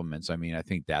compliments. I mean, I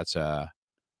think that's um,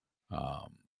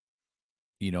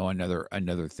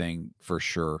 another thing for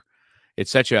sure.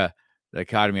 It's such a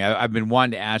dichotomy. I've been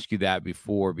wanting to ask you that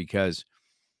before because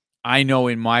I know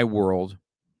in my world,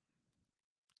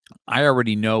 I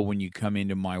already know when you come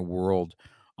into my world,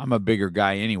 I'm a bigger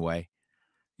guy anyway.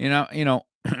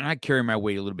 I carry my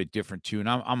weight a little bit different too, and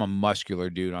I'm a muscular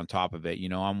dude on top of it.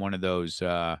 I'm one of those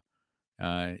dad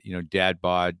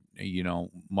bod,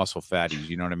 muscle fatties,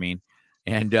 you know what I mean?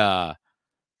 And and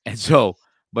so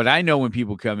but I know when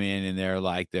people come in and they're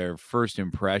like their first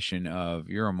impression of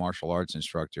you're a martial arts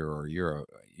instructor or you're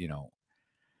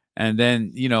and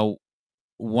then,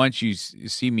 once you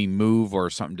see me move or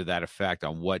something to that effect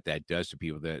on what that does to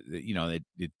people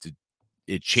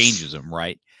it changes them,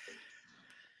 right?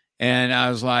 And I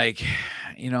was like,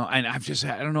 and I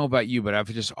don't know about you, but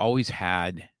I've just always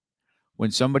had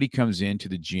when somebody comes into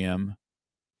the gym,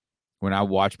 when I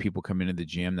watch people come into the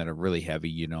gym that are really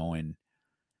heavy, and,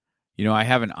 I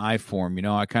have an eye for them,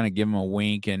 I kind of give them a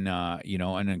wink and,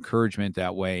 an encouragement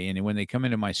that way. And when they come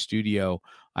into my studio,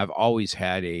 I've always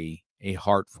had a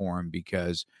heart for them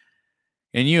because,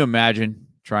 and you imagine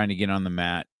trying to get on the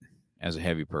mat as a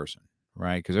heavy person,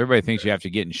 right? Because everybody thinks you have to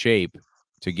get in shape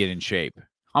to get in shape.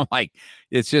 I'm like,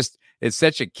 it's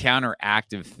such a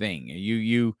counteractive thing.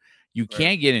 You Right.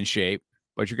 can't get in shape,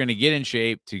 but you're going to get in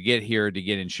shape to get here to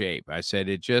get in shape. I said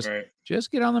it Right. just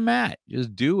get on the mat,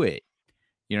 just do it.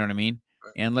 You know what I mean?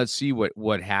 Right. And let's see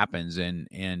what happens.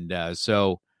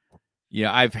 So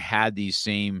yeah, I've had these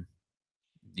same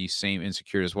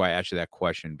insecurities. Why I asked you that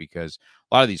question because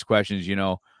a lot of these questions,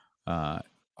 are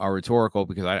rhetorical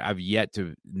because I've yet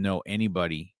to know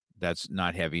anybody that's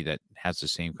not heavy that has the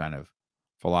same kind of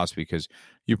philosophy. Because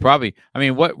you probably, I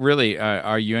mean, what really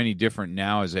are you any different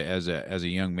now as a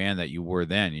young man that you were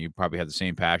then? You probably had the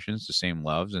same passions, the same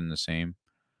loves, and the same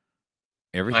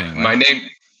My everything, my right? name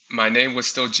my name was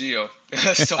still Gio.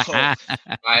 So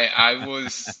I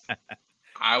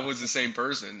was the same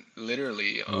person,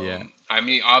 literally. Yeah. I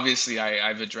mean, obviously,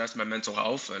 I've addressed my mental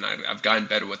health, and I've gotten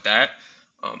better with that.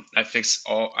 I fixed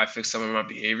some of my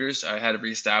behaviors. I had to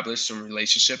reestablish some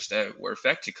relationships that were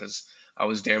affected because I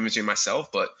was damaging myself.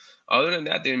 But other than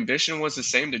that, the ambition was the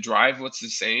same. The drive was the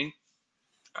same.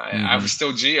 I Hmm. was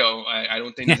still Geo. I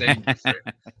don't think there's any different.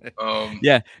 Um,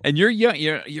 Yeah, and you're young.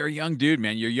 You're a young dude,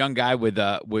 man. You're a young guy with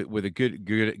a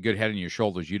good head on your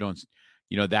shoulders. You don't,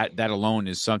 that alone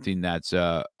is something that's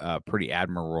pretty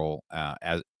admirable.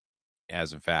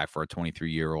 As in fact, for a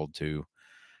 23-year-old to,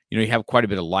 you have quite a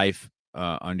bit of life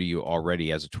under you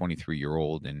already as a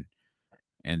 23-year-old,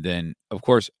 and then of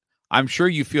course I'm sure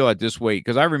you feel at this weight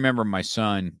because I remember my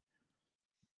son,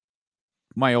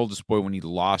 my oldest boy, when he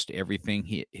lost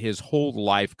everything, his whole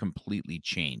life completely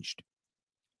changed.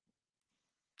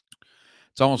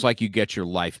 It's almost like you get your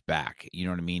life back, you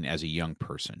know what I mean, as a young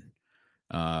person.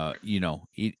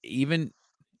 Even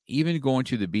going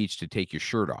to the beach to take your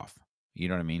shirt off, you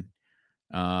know what I mean?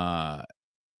 Uh,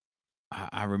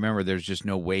 I remember there's just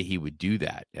no way he would do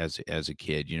that as a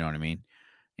kid, you know what I mean?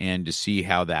 And to see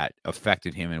how that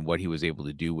affected him and what he was able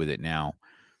to do with it now,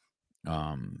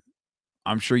 um,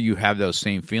 I'm sure you have those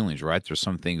same feelings, right? There's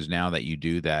some things now that you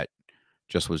do that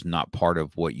just was not part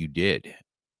of what you did,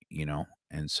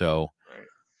 and so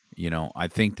right. I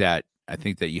think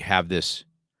that you have this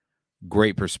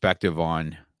great perspective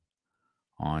on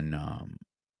um,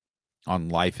 on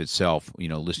life itself.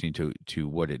 Listening to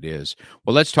what it is.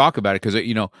 Well, let's talk about it because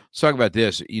let's talk about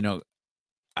this.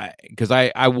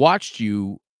 I watched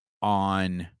you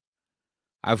on.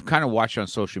 I've kind of watched you on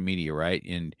social media, right?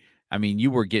 And I mean, you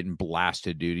were getting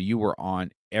blasted, dude. You were on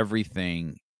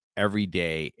everything, every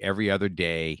day, every other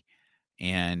day,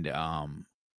 and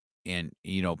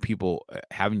people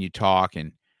having you talk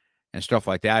and stuff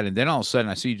like that. And then all of a sudden,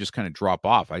 I see you just kind of drop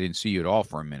off. I didn't see you at all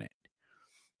for a minute.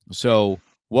 So,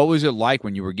 what was it like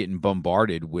when you were getting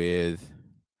bombarded with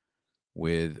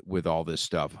all this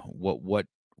stuff? What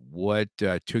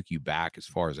took you back as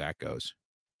far as that goes?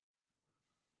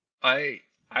 I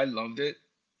loved it.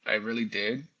 I really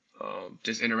did.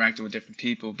 Just interacting with different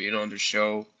people, being on the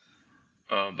show.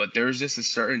 But there was just a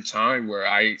certain time where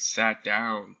I sat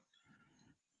down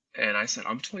and I said,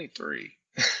 I'm 23.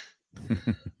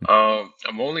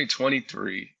 I'm only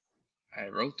 23. I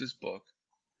wrote this book.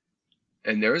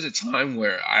 And there was a time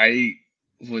where I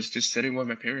was just sitting with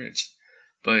my parents,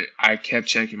 but I kept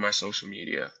checking my social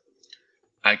media.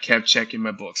 I kept checking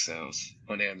my book sales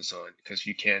on Amazon because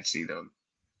you can't see them.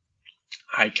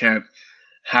 I kept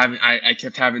I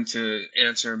kept having to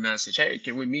answer a message, hey,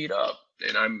 can we meet up?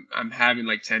 And I'm having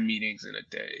like 10 meetings in a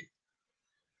day.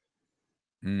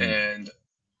 Mm. And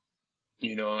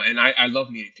and I love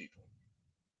meeting people.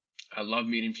 I love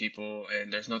meeting people,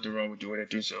 and there's nothing wrong with doing it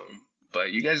through Zoom.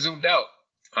 But you guys zoomed out.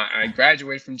 I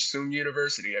graduated from Zoom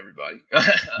University, everybody.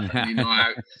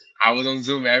 I was on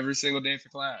Zoom every single day for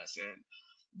class, and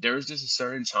there was just a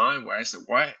certain time where I said,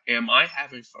 "Why am I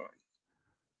having fun?"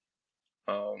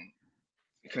 Um,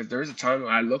 because there was a time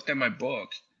when I looked at my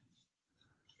book,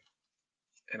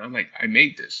 and I'm like, "I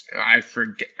made this." And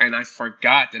I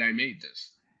forgot that I made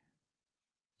this.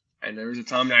 And there was a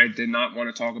time that I did not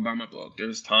want to talk about my book. There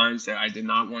was times that I did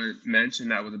not want to mention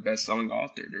that I was a best-selling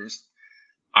author.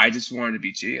 I just wanted to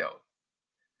be Gio.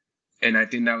 And I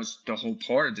think that was the whole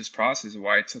part of this process of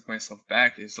why I took myself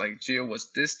back. Is like, Gio,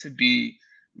 was this to be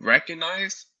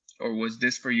recognized, or was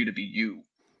this for you to be you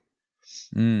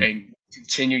and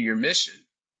continue your mission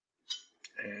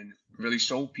and really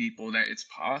show people that it's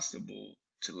possible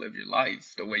to live your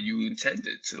life the way you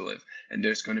intended to live? And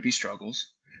there's going to be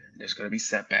struggles, there's going to be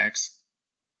setbacks,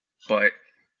 but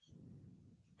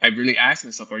I really asked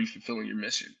myself, are you fulfilling your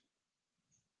mission?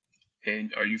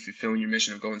 And are you fulfilling your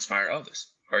mission of go inspire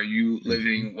others? Are you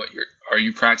living are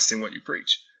you practicing what you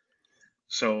preach?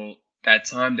 So that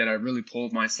time that I really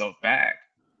pulled myself back,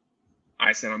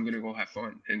 I said, I'm going to go have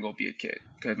fun and go be a kid,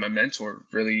 because my mentor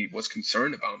really was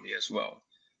concerned about me as well.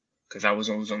 Because I was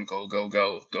always on go, go,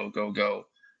 go, go, go, go,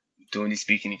 doing these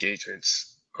speaking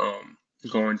engagements,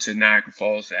 going to Niagara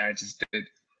Falls that I just did,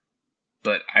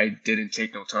 but I didn't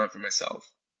take no time for myself.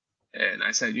 And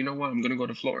I said, you know what? I'm going to go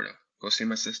to Florida, go see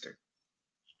my sister.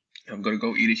 I'm going to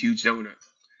go eat a huge donut.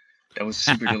 That was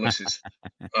super delicious.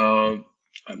 I'm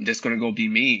just going to go be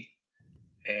me.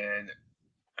 And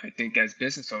I think as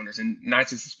business owners, and not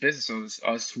just as business owners,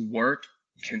 us who work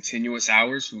continuous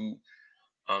hours, who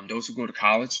those who go to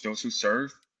college, those who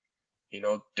serve,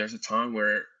 there's a time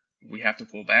where we have to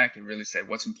pull back and really say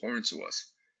what's important to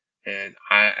us. And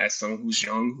I, as someone who's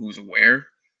young, who's aware,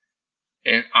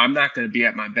 and I'm not going to be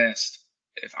at my best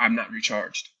if I'm not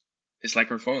recharged. It's like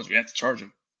our phones; we have to charge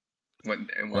them. Once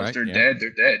Right. they're Yeah. dead, they're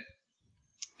dead.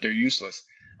 They're useless.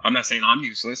 I'm not saying I'm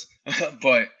useless,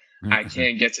 but I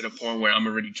can't get to the point where I'm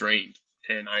already drained.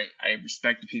 And I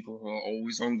respect the people who are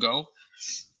always on go,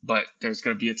 but there's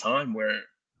going to be a time where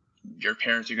your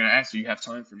parents are going to ask, do you have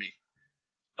time for me?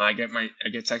 I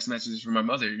get text messages from my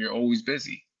mother, you're always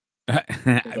busy.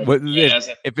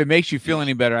 If it makes you feel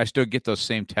any better, I still get those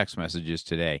same text messages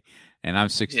today, and I'm Yeah.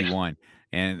 61,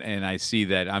 and I see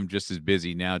that I'm just as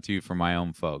busy now too for my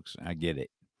own folks. I get it.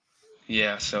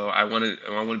 Yeah, so I want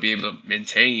to be able to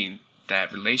maintain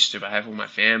that relationship I have with my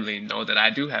family and know that I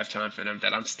do have time for them,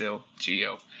 that I'm still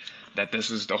Gio, that this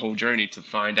was the whole journey to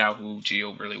find out who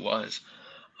Gio really was.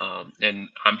 And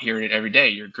I'm hearing it every day.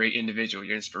 You're a great individual.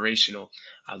 You're inspirational.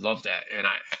 I love that,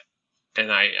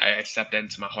 and I accept that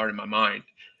into my heart and my mind,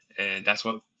 and that's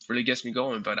what really gets me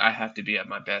going. But I have to be at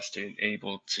my best and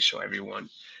able to show everyone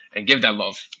and give that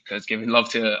love, because giving love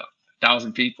to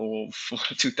 1,000 people,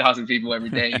 2,000 people every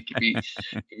day can be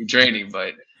draining.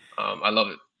 But I love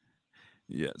it.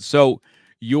 Yeah. So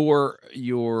you're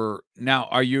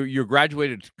now you're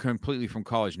graduated completely from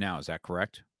college now? Is that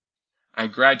correct? I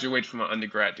graduated from my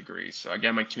undergrad degree, so I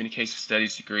got my communication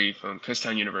studies degree from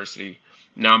Kutztown University.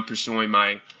 Now I'm pursuing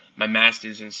my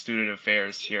master's in student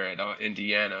affairs here at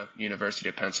Indiana University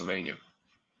of Pennsylvania.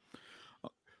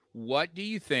 What do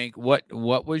you think? What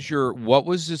was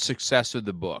the success of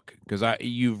the book? Because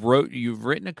you've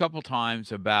written a couple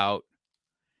times about,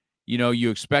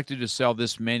 you expected to sell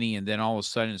this many, and then all of a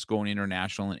sudden it's going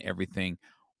international and everything.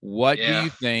 What do Yeah, you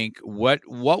think? What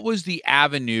was the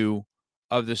avenue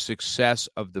of the success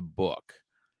of the book?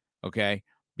 Okay,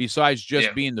 besides just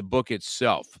yeah, being the book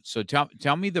itself. So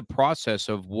tell me the process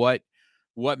of what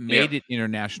yeah. made it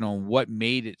international and what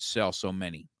made it sell so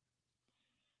many.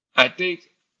 I think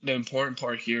the important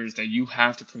part here is that you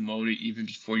have to promote it even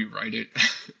before you write it.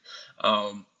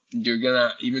 You're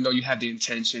gonna, even though you have the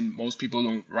intention, most people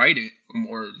don't write it,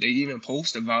 or they even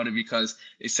post about it because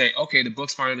they say, okay, the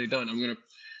book's finally done. I'm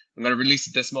gonna release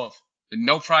it this month. And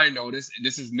no prior notice.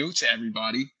 This is new to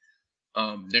everybody.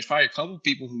 There's probably a couple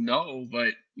people who know,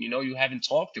 but you haven't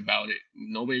talked about it.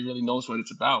 Nobody really knows what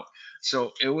it's about.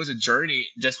 So it was a journey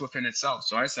just within itself.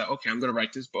 So I said, okay, I'm gonna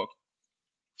write this book.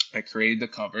 I created the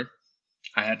cover.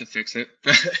 I had to fix it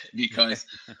because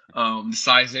the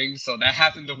sizing. So that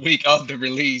happened the week of the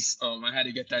release. I had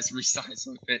to get that resized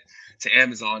so it fit to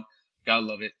Amazon. Gotta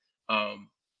love it.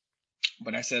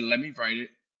 But I said, let me write it.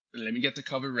 Let me get the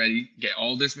cover ready, get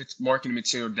all this marketing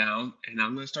material down, and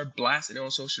I'm gonna start blasting it on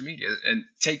social media and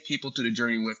take people to the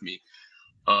journey with me.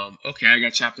 Okay, I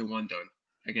got chapter 1 done.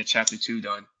 I got chapter 2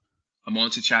 done. I'm on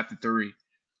to chapter 3.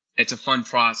 It's a fun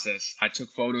process. I took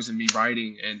photos of me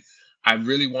writing, and I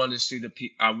really wanted to see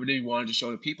I really wanted to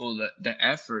show the people the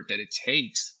effort that it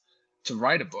takes to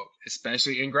write a book,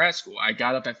 especially in grad school. I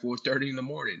got up at 4:30 in the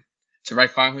morning to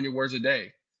write 500 words a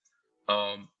day.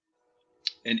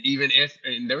 And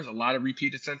there was a lot of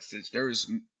repeated sentences.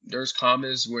 There's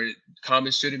commas where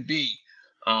commas shouldn't be.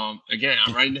 Again,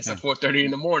 I'm writing this at 4:30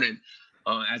 in the morning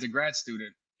as a grad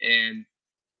student, and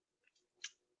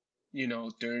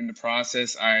during the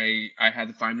process, I had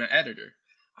to find my editor.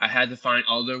 I had to find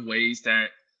other ways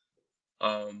that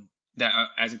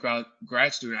as a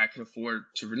grad student I could afford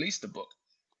to release the book.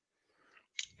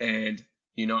 And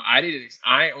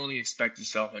I only expect to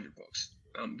sell 100 books.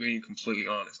 I'm being completely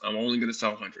honest. I'm only going to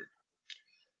sell 100.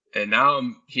 And now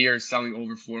I'm here selling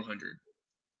over 400.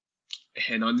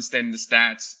 And understanding the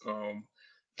stats,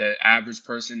 the average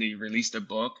person, they released a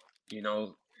book,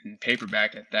 in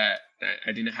paperback at that.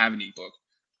 I didn't have an ebook.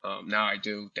 Now I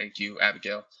do. Thank you,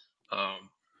 Abigail. I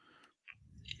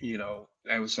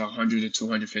would sell 100 to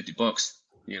 250 books.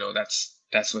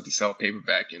 That's what they sell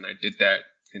paperback. And I did that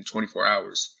in 24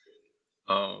 hours.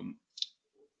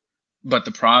 But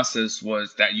the process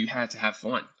was that you had to have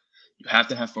fun. You have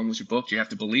to have fun with your book. You have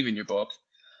to believe in your book,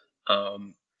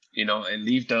 and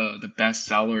leave the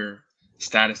bestseller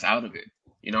status out of it.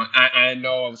 I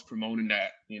know I was promoting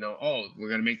that, oh, we're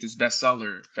going to make this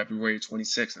bestseller February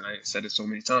 26th. And I said it so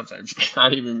many times, I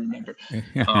don't even remember.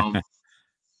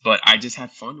 But I just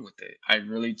had fun with it. I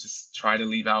really just try to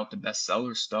leave out the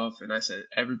bestseller stuff. And I said,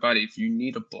 everybody, if you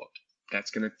need a book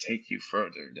that's going to take you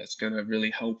further, that's going to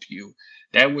really help you,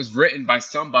 that was written by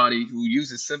somebody who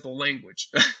uses simple language.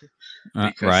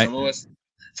 Because right.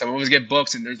 some of us get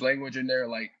books and there's language in there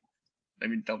like, let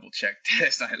me double check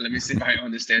this. Let me see if I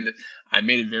understand it. I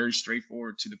made it very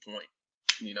straightforward to the point,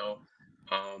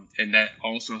 and that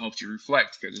also helps you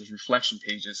reflect because there's reflection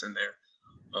pages in there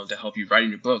to help you write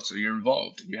in your book. So you're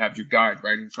involved. You have your guide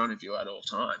right in front of you at all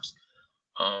times.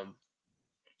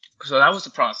 So that was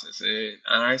the process.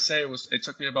 And I say it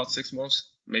took me about 6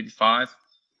 months, maybe 5.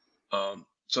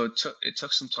 So it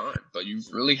took some time, but you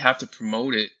really have to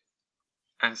promote it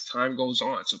as time goes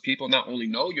on. So people not only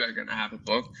know you're going to have a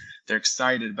book, they're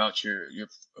excited about your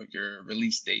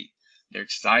release date. They're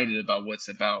excited about what's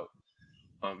about.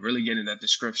 Really getting that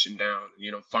description down,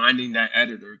 finding that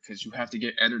editor, because you have to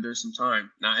get editors some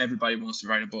time. Not everybody wants to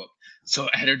write a book. So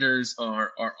editors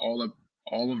are all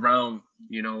around,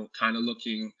 kind of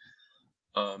looking,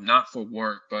 not for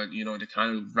work, but, they're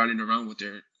kind of running around with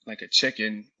like a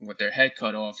chicken with their head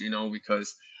cut off,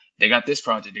 because they got this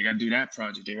project, they got to do that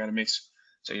project, they got to make.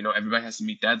 So, everybody has to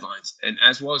meet deadlines. And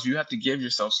as well as you have to give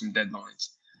yourself some deadlines,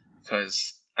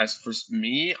 because as for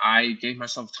me, I gave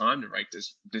myself time to write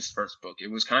this first book. It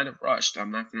was kind of rushed.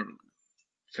 I'm not going to,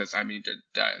 because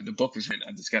the book was written.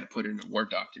 I just got to put it in a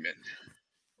Word document.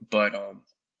 But,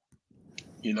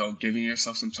 giving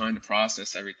yourself some time to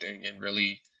process everything and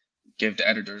really give the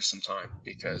editors some time,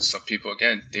 because some people,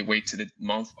 again, they wait to the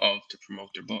month to promote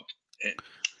their book.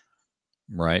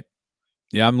 Right.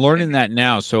 Yeah, I'm learning that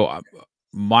now. So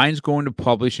mine's going to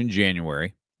publish in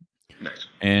January. Nice.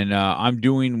 And I'm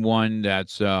doing one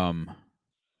that's,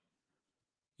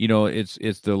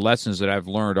 it's the lessons that I've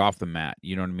learned off the mat.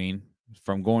 You know what I mean?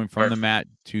 From going from the mat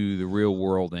to the real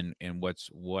world, and what's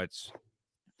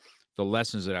the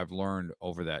lessons that I've learned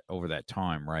over that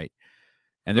time, right?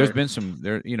 And there's been some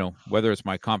whether it's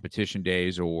my competition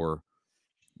days or,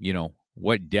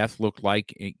 what death looked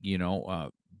like,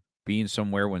 being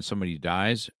somewhere when somebody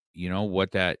dies,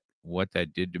 what that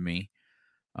did to me.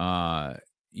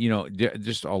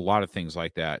 Just a lot of things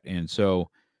like that. And so,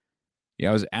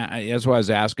 that's why I was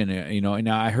asking, and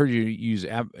I heard you use,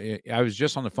 I was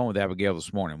just on the phone with Abigail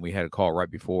this morning. We had a call right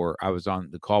before I was on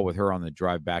the call with her on the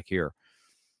drive back here.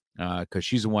 Cause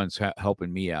she's the one that's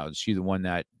helping me out. Is she the one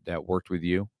that worked with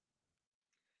you?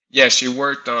 Yeah, she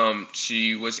worked,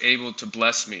 she was able to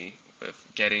bless me with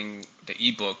getting the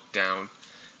ebook down.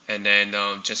 And then,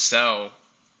 Giselle,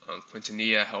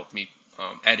 Quintanilla helped me,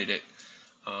 edit it.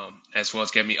 As well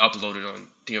as get me uploaded on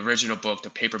the original book, the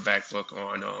paperback book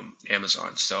on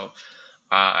Amazon. So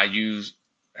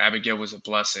Abigail was a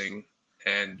blessing,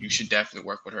 and you should definitely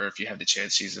work with her if you have the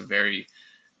chance. She's a very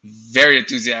very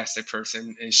enthusiastic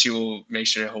person, and she will make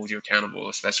sure to hold you accountable,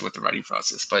 especially with the writing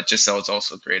process. But Giselle is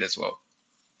also great as well.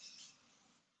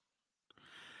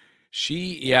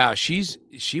 She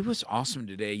was awesome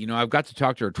today. You know, I've got to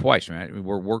talk to her twice, right?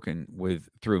 We're working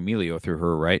through Emilio through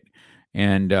her, right?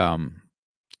 And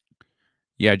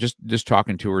yeah, just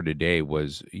talking to her today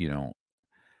was, I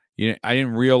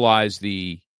didn't realize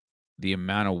the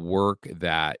amount of work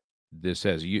that this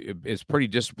has. It's pretty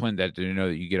disciplined that you know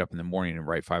that you get up in the morning and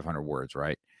write 500 words,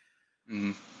 right?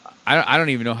 Mm-hmm. I don't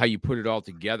even know how you put it all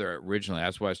together originally.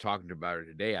 That's why I was talking about her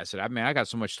today. I said, I got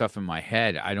so much stuff in my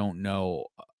head. I don't know,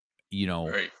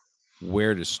 Right.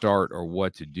 where to start or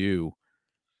what to do.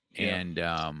 Yeah. And,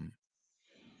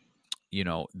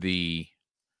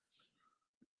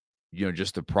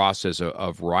 just the process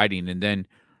of writing. And then,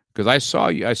 because I saw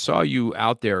you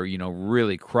out there,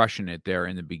 really crushing it there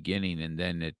in the beginning. And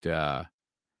then,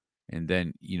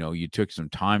 you took some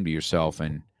time to yourself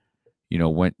and,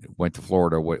 went to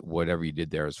Florida, whatever you did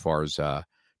there, as far as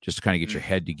just to kind of get your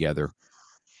head together.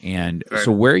 And Right.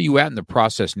 so, where are you at in the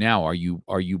process now? Are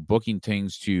you booking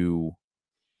things to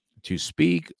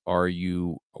speak? Are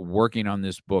you working on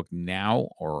this book now,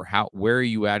 or where are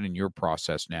you at in your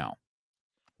process now?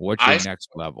 What's your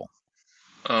next level?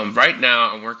 Right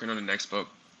now, I'm working on the next book.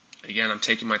 Again, I'm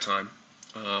taking my time.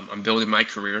 I'm building my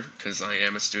career because I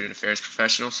am a student affairs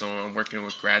professional. So I'm working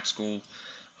with grad school.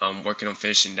 I'm working on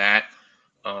finishing that.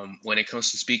 When it comes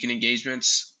to speaking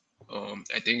engagements,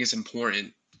 I think it's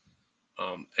important,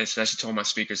 especially to all my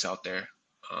speakers out there,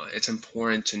 it's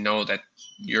important to know that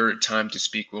your time to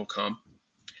speak will come.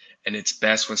 And it's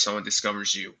best when someone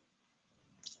discovers you.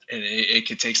 And it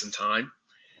could take some time,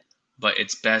 but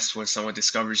it's best when someone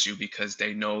discovers you because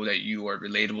they know that you are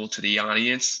relatable to the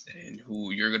audience and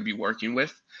who you're going to be working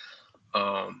with.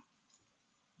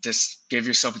 Just give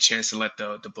yourself a chance to let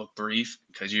the book breathe,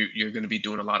 because you're going to be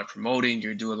doing a lot of promoting.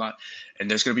 You're doing a lot, and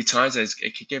there's going to be times that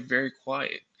it could get very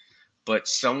quiet, but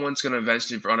someone's going to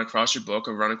eventually run across your book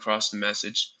or run across the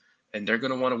message, and they're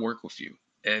going to want to work with you.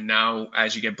 And now,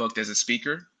 as you get booked as a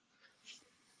speaker,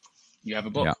 you have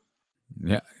a book.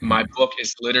 Yeah. My book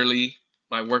is literally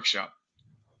my workshop,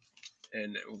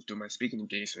 and do my speaking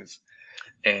engagements.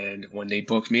 And when they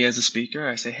book me as a speaker,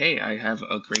 I say, hey, I have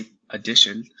a great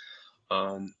addition.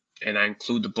 And I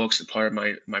include the books as part of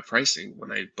my pricing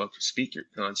when I book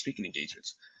speaking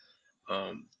engagements,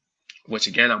 which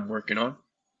again I'm working on,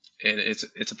 and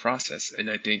it's a process. And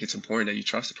I think it's important that you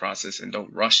trust the process and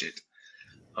don't rush it,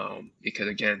 because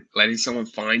again, letting someone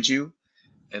find you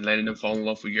and letting them fall in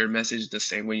love with your message the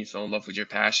same way you fell in love with your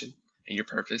passion and your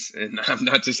purpose. And I'm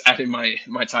not just adding my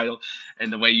title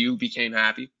and the way you became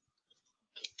happy.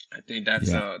 I think that's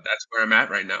where I'm at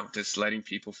right now. Just letting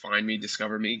people find me,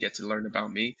 discover me, get to learn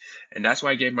about me, and that's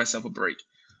why I gave myself a break,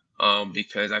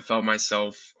 because I felt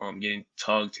myself getting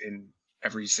tugged in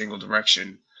every single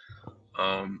direction,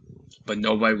 but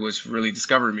nobody was really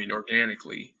discovering me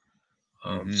organically.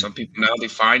 Some people now they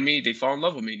find me, they fall in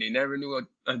love with me. They never knew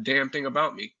a damn thing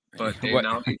about me, but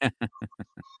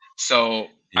so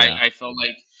I felt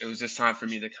like it was just time for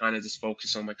me to kind of just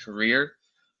focus on my career.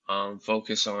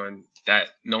 Focus on that,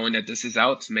 knowing that this is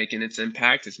out, it's making its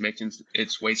impact, it's making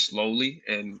its way slowly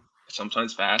and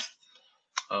sometimes fast.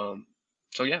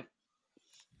 So yeah.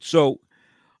 So,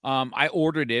 I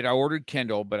ordered it. I ordered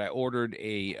Kindle, but I ordered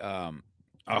a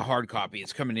hard copy.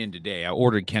 It's coming in today. I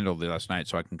ordered Kindle last night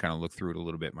so I can kind of look through it a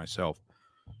little bit myself.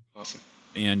 Awesome.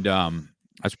 And I'm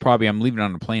leaving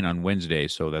on a plane on Wednesday,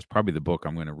 so that's probably the book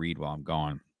I'm going to read while I'm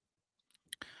gone.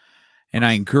 And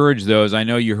I encourage those. I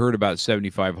know you heard about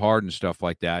 75 Hard and stuff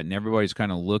like that, and everybody's kind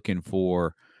of looking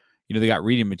for, they got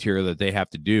reading material that they have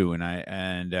to do.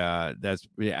 And that's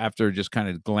after just kind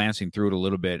of glancing through it a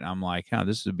little bit, I'm like,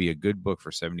 this would be a good book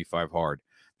for 75 Hard.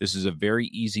 This is a very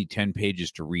easy 10 pages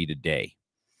to read a day.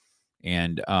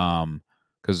 And because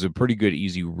it's a pretty good,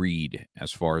 easy read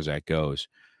as far as that goes.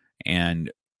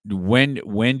 And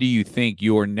when do you think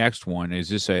your next one is?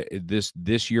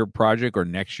 This year project or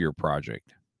next year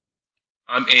project?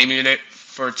 I'm aiming it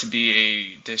for it to be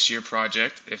a this year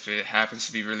project. If it happens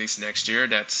to be released next year,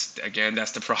 that's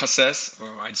the process.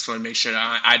 I just want to make sure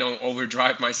that I don't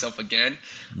overdrive myself again.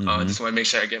 I just want to make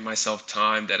sure I get myself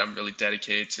time that I'm really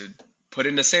dedicated to put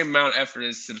in the same amount of effort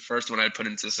as to the first one I put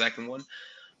into the second one.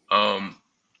 I'm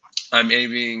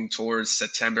aiming towards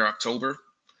September, October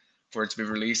for it to be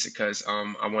released, because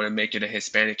I want to make it a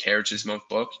Hispanic Heritage Month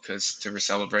book, because to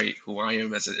celebrate who I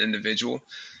am as an individual,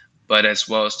 but as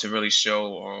well as to really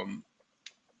show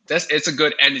it's a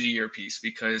good end of the year piece,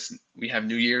 because we have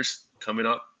New Year's coming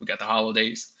up. We got the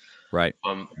holidays. Right.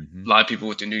 A lot of people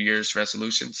with the New Year's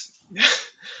resolutions.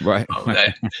 Right.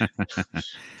 That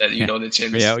Yeah. the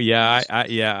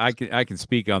gyms. I can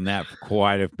speak on that for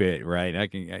quite a bit, right? I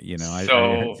can,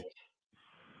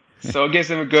 So it gives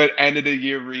them a good end of the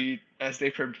year read as they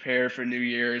prepare for New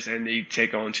Year's and they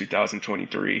take on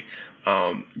 2023.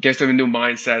 Gives them a new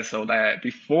mindset so that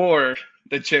before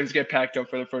the gyms get packed up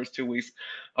for the first 2 weeks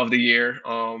of the year,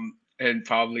 and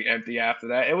probably empty after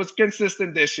that. It was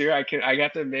consistent this year. I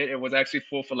got to admit it was actually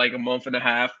full for like a month and a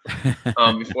half.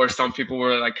 Before some people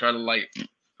were like kind of like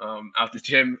out the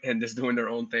gym and just doing their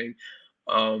own thing.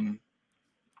 Um,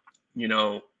 you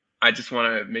know, I just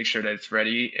want to make sure that it's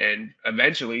ready, and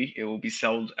eventually it will be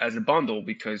sold as a bundle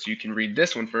because you can read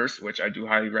this one first, which I do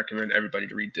highly recommend everybody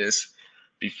to read this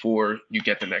before you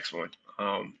get the next one.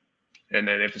 And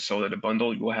then if it's sold at a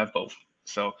bundle, you will have both.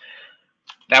 So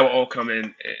that will all come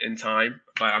in time,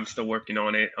 but I'm still working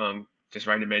on it. Just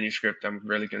writing a manuscript. I'm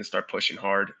really going to start pushing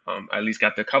hard. I at least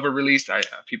got the cover released.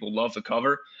 People love the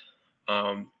cover.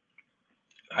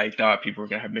 I thought people were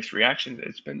gonna have mixed reactions.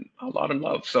 It's been a lot of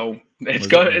love, so it's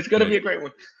gonna be a great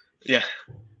one. Yeah,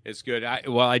 it's good.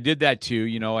 I did that too,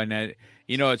 and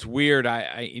it's weird.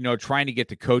 I trying to get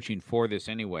to coaching for this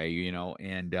anyway,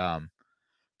 and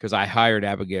because I hired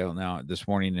Abigail now this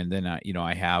morning, and then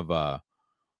I have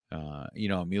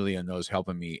Amelia knows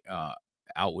helping me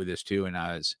out with this too, and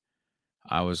I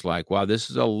was like, wow, this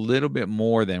is a little bit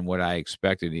more than what I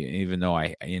expected, even though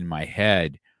in my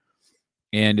head.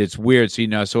 And it's weird.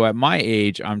 So at my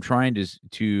age, I'm trying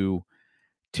to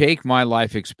take my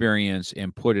life experience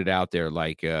and put it out there.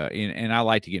 Like, and I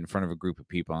like to get in front of a group of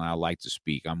people, and I like to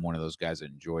speak. I'm one of those guys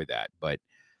that enjoy that. But,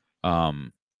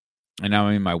 and I'm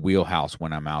in my wheelhouse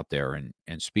when I'm out there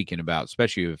and speaking about,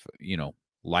 especially if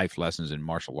life lessons in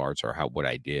martial arts are what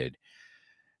I did.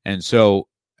 And so,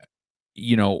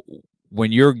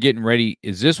 when you're getting ready,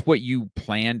 is this what you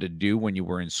planned to do when you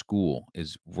were in school?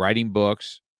 Is writing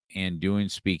books and doing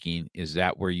speaking? Is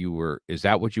that what you were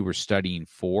studying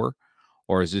for,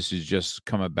 or is this just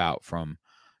come about from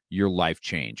your life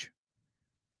change?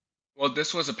 Well,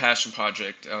 this was a passion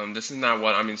project. This is not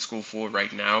what I'm in school for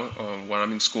right now. What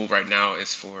I'm in school right now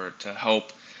is to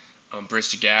help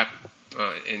bridge the gap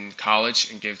in college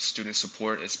and give student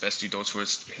support, especially those who are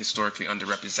historically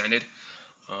underrepresented.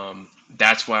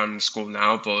 That's why I'm in school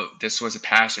now, but this was a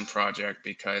passion project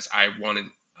because I wanted,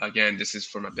 again, this is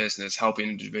for my business, helping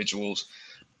individuals,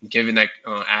 giving that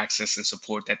access and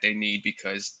support that they need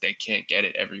because they can't get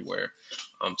it everywhere.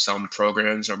 Some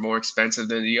programs are more expensive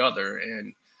than the other,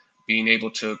 and being able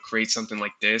to create something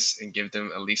like this and give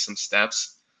them at least some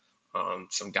steps,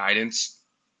 some guidance,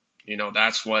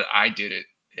 that's what I did it.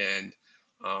 And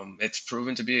it's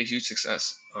proven to be a huge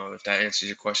success, if that answers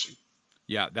your question.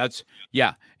 Yeah,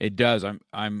 it does.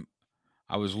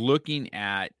 I was looking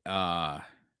at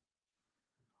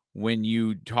when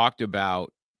you talked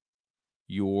about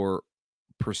your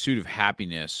pursuit of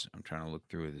happiness. I'm trying to look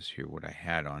through this here, what I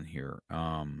had on here.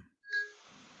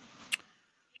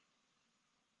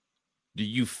 Do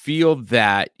you feel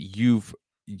that you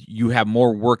have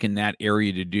more work in that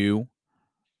area to do?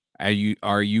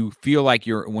 Are you feel like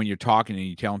when you're talking and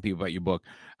you're telling people about your book,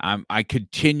 I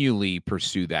continually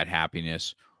pursue that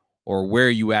happiness, or where are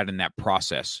you at in that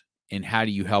process, and how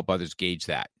do you help others gauge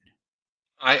that?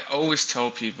 I always tell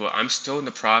people I'm still in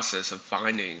the process of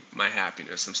finding my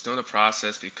happiness. I'm still in the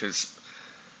process because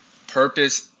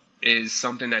purpose is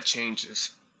something that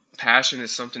changes. Passion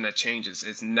is something that changes.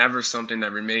 It's never something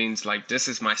that remains like this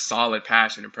is my solid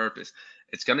passion and purpose.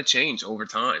 It's going to change over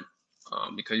time,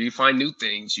 because you find new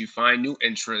things, you find new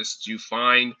interests, you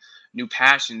find new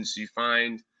passions,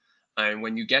 and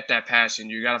when you get that passion,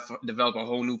 you got to develop a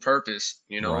whole new purpose.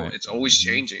 Right. It's always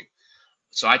changing.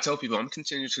 So I tell people I'm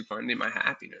continuously finding my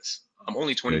happiness. I'm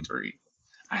only 23.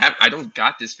 I don't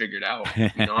got this figured out.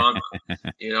 I'm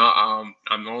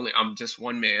just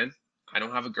one man. I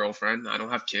don't have a girlfriend. I don't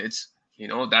have kids.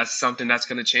 That's something that's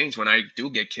going to change when I do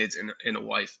get kids and a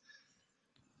wife.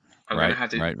 I'm going to have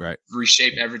to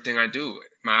reshape everything I do.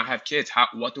 When I have kids,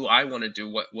 what do I want to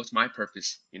do? What's my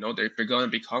purpose? They're going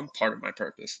to become part of my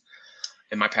purpose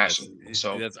and my passion.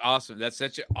 So that's awesome. That's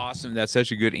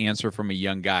such a good answer from a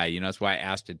young guy. That's why I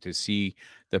asked it, to see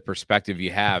the perspective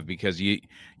you have, because you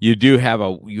do have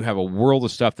a world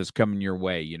of stuff that's coming your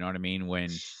way. You know what I mean? When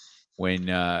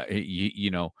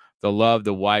the love,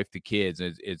 the wife, the kids,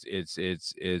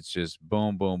 it's just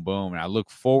boom, boom, boom. And I look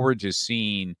forward to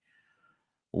seeing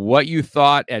what you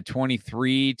thought at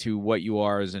 23 to what you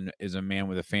are as a man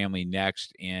with a family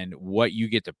next, and what you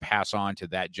get to pass on to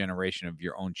that generation of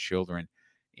your own children.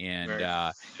 And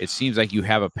it seems like you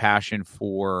have a passion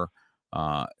for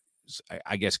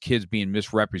I guess kids being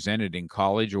misrepresented in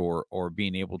college or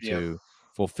being able to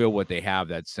fulfill what they have.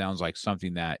 That sounds like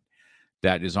something that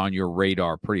is on your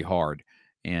radar pretty hard.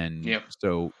 And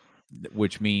so,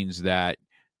 which means that,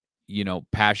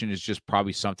 passion is just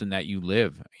probably something that you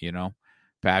live,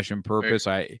 passion, purpose.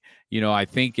 I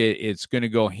think it's going to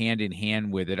go hand in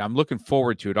hand with it. I'm looking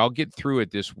forward to it. I'll get through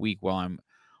it this week while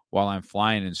I'm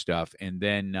flying and stuff. And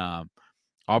then,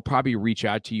 I'll probably reach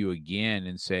out to you again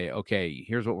and say, okay,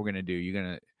 here's what we're going to do.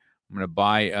 I'm going to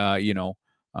buy,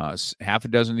 half a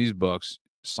dozen of these books,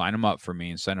 sign them up for me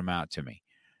and send them out to me.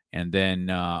 And then,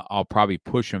 I'll probably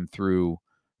push them through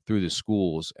the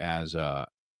schools as a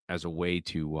way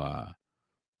to,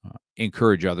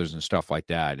 encourage others and stuff like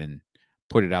that, and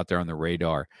put it out there on the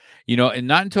radar, and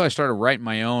not until I started writing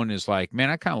my own is like, man,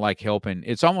 I kind of like helping.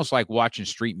 It's almost like watching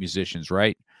street musicians,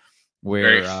 right?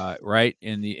 Where, right.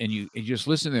 And you just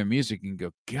listen to their music and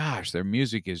go, gosh, their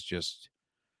music is just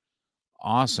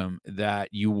awesome, that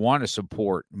you want to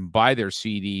support and buy their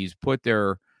CDs, put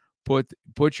your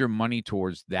money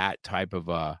towards that type of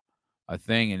a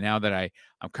thing. And now that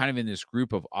I'm kind of in this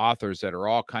group of authors that are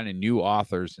all kind of new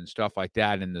authors and stuff like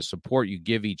that, and the support you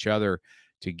give each other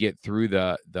to get through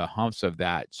the humps of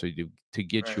that, so to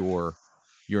get your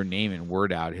name and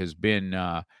word out has been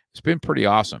it's been pretty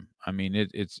awesome. I mean,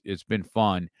 it's been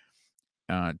fun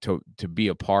to be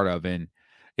a part of, and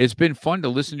it's been fun to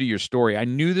listen to your story. I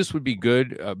knew this would be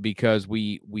good because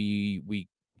we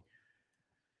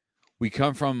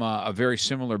come from a very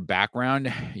similar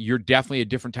background. You're definitely a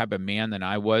different type of man than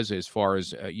I was, as far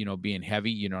as being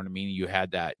heavy. You know what I mean? You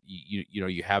had that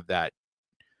you have that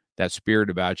spirit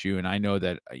about you, and I know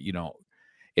that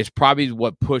it's probably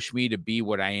what pushed me to be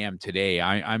what I am today.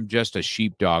 I'm just a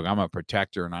sheepdog. I'm a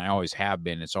protector, and I always have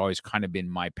been. It's always kind of been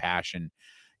my passion,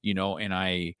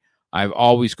 and I've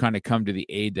always kind of come to the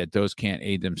aid that those can't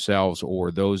aid themselves,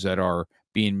 or those that are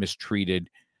being mistreated.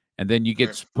 And then you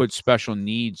get put special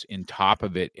needs in top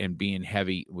of it, and being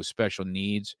heavy with special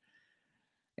needs,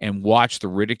 and watch the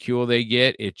ridicule they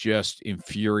get. It just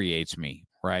infuriates me.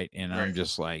 Right. And I'm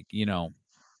just like,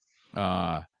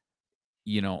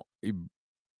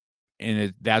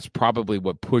 and that's probably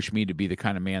what pushed me to be the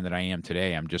kind of man that I am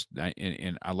today.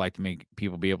 And I like to make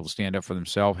people be able to stand up for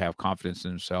themselves, have confidence in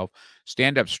themselves,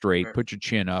 stand up straight, put your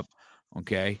chin up.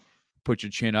 Okay. Put your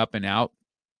chin up and out,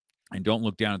 and don't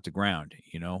look down at the ground.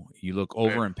 You look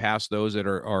over and past those that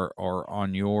are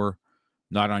on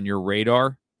not on your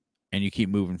radar, and you keep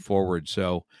moving forward.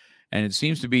 So, and it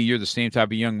seems to be, you're the same type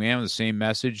of young man with the same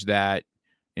message, that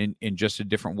in just a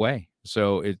different way.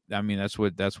 So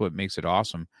that's what makes it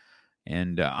awesome.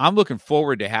 And I'm looking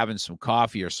forward to having some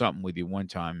coffee or something with you one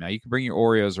time. Now, you can bring your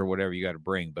Oreos or whatever you got to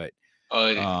bring, but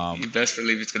you best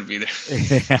believe it's going to be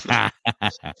there.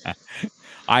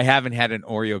 I haven't had an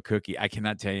Oreo cookie. I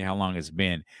cannot tell you how long it's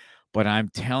been, but I'm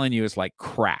telling you, it's like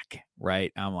crack,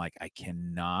 right? I'm like, I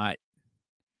cannot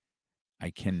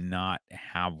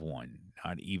have one,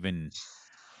 not even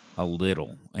a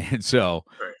little. And so,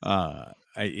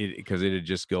 because it'd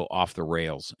just go off the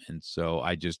rails. And so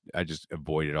I just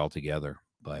avoid it altogether.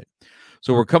 But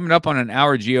so we're coming up on an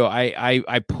hour, Gio.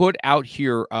 I put out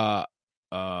here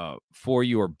for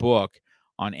your book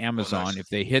on Amazon. Nice. If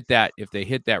they hit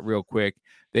that real quick,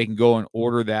 they can go and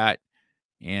order that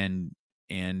and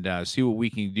see what we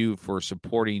can do for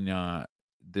supporting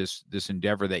this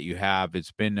endeavor that you have.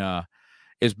 It's been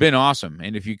awesome.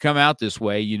 And if you come out this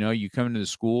way, you come into the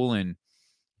school and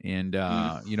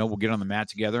we'll get on the mat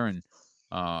together, and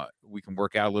we can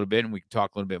work out a little bit, and we can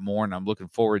talk a little bit more. And I'm looking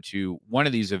forward to one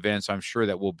of these events. I'm sure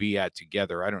that we'll be at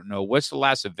together. I don't know. What's the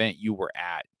last event you were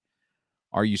at?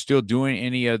 Are you still doing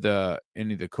any of the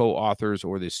co-authors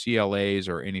or the CLAs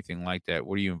or anything like that?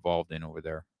 What are you involved in over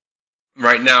there?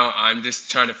 Right now, I'm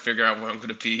just trying to figure out where I'm going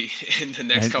to be in the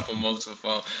next couple of months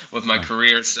with my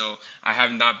career. So I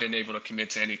have not been able to commit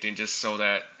to anything, just so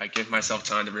that I give myself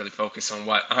time to really focus on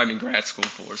what I'm in grad school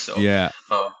for. So yeah.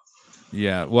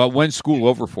 Well, when's school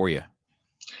over for you?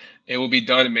 It will be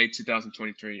done in May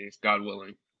 2023, if God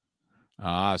willing.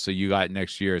 So you got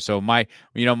next year. So my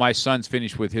son's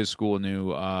finished with his school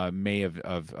new May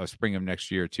of spring of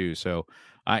next year too. So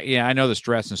I know the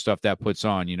stress and stuff that puts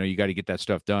on. You got to get that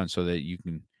stuff done so that you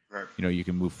can, you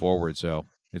can move forward. So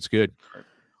it's good. Right.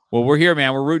 Well, we're here,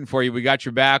 man. We're rooting for you. We got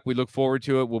your back. We look forward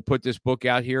to it. We'll put this book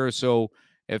out here. So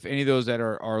if any of those that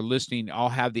are listening, I'll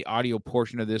have the audio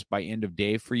portion of this by end of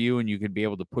day for you, and you can be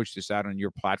able to push this out on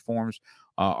your platforms.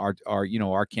 Our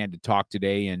Candid Talk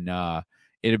today, and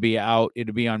it'll be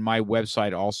on my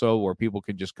website also, where people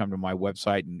can just come to my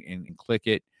website and click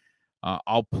it.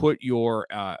 I'll put your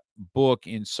book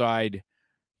inside,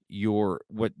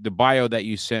 the bio that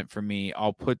you sent for me.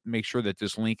 I'll make sure that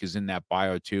this link is in that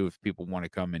bio too, if people want to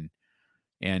come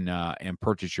and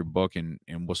purchase your book, and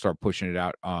we'll start pushing it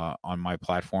out on my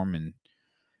platform,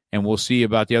 and we'll see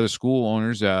about the other school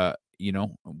owners.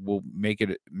 We'll make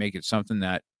it something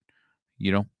that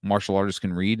martial artists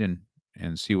can read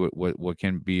and see what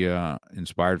can be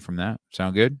inspired from that.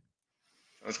 Sound good?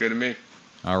 Sounds good to me.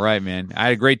 All right, man. I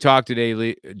had a great talk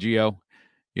today, Gio.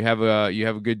 You have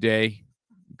a good day.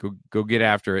 Go get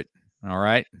after it. All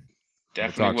right.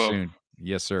 Definitely we'll talk soon.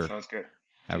 Yes, sir. Sounds good.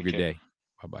 Have a good day.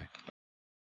 Bye-bye.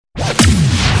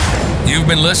 You've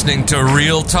been listening to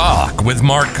Real Talk with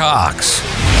Mark Cox.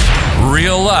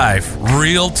 Real life,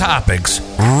 real topics,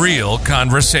 real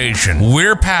conversation.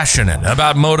 We're passionate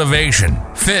about motivation,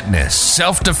 fitness,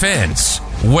 self-defense,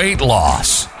 weight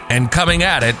loss, and coming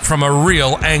at it from a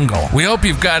real angle. We hope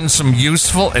you've gotten some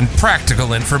useful and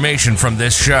practical information from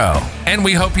this show. And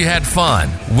we hope you had fun.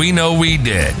 We know we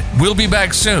did. We'll be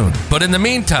back soon. But in the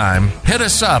meantime, hit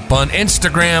us up on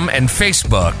Instagram and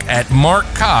Facebook at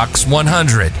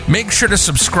MarkCox100. Make sure to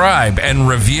subscribe and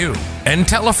review. And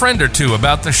tell a friend or two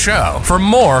about the show. For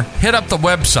more, hit up the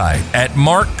website at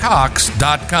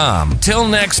markcox.com. Till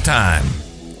next time,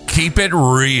 keep it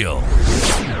real.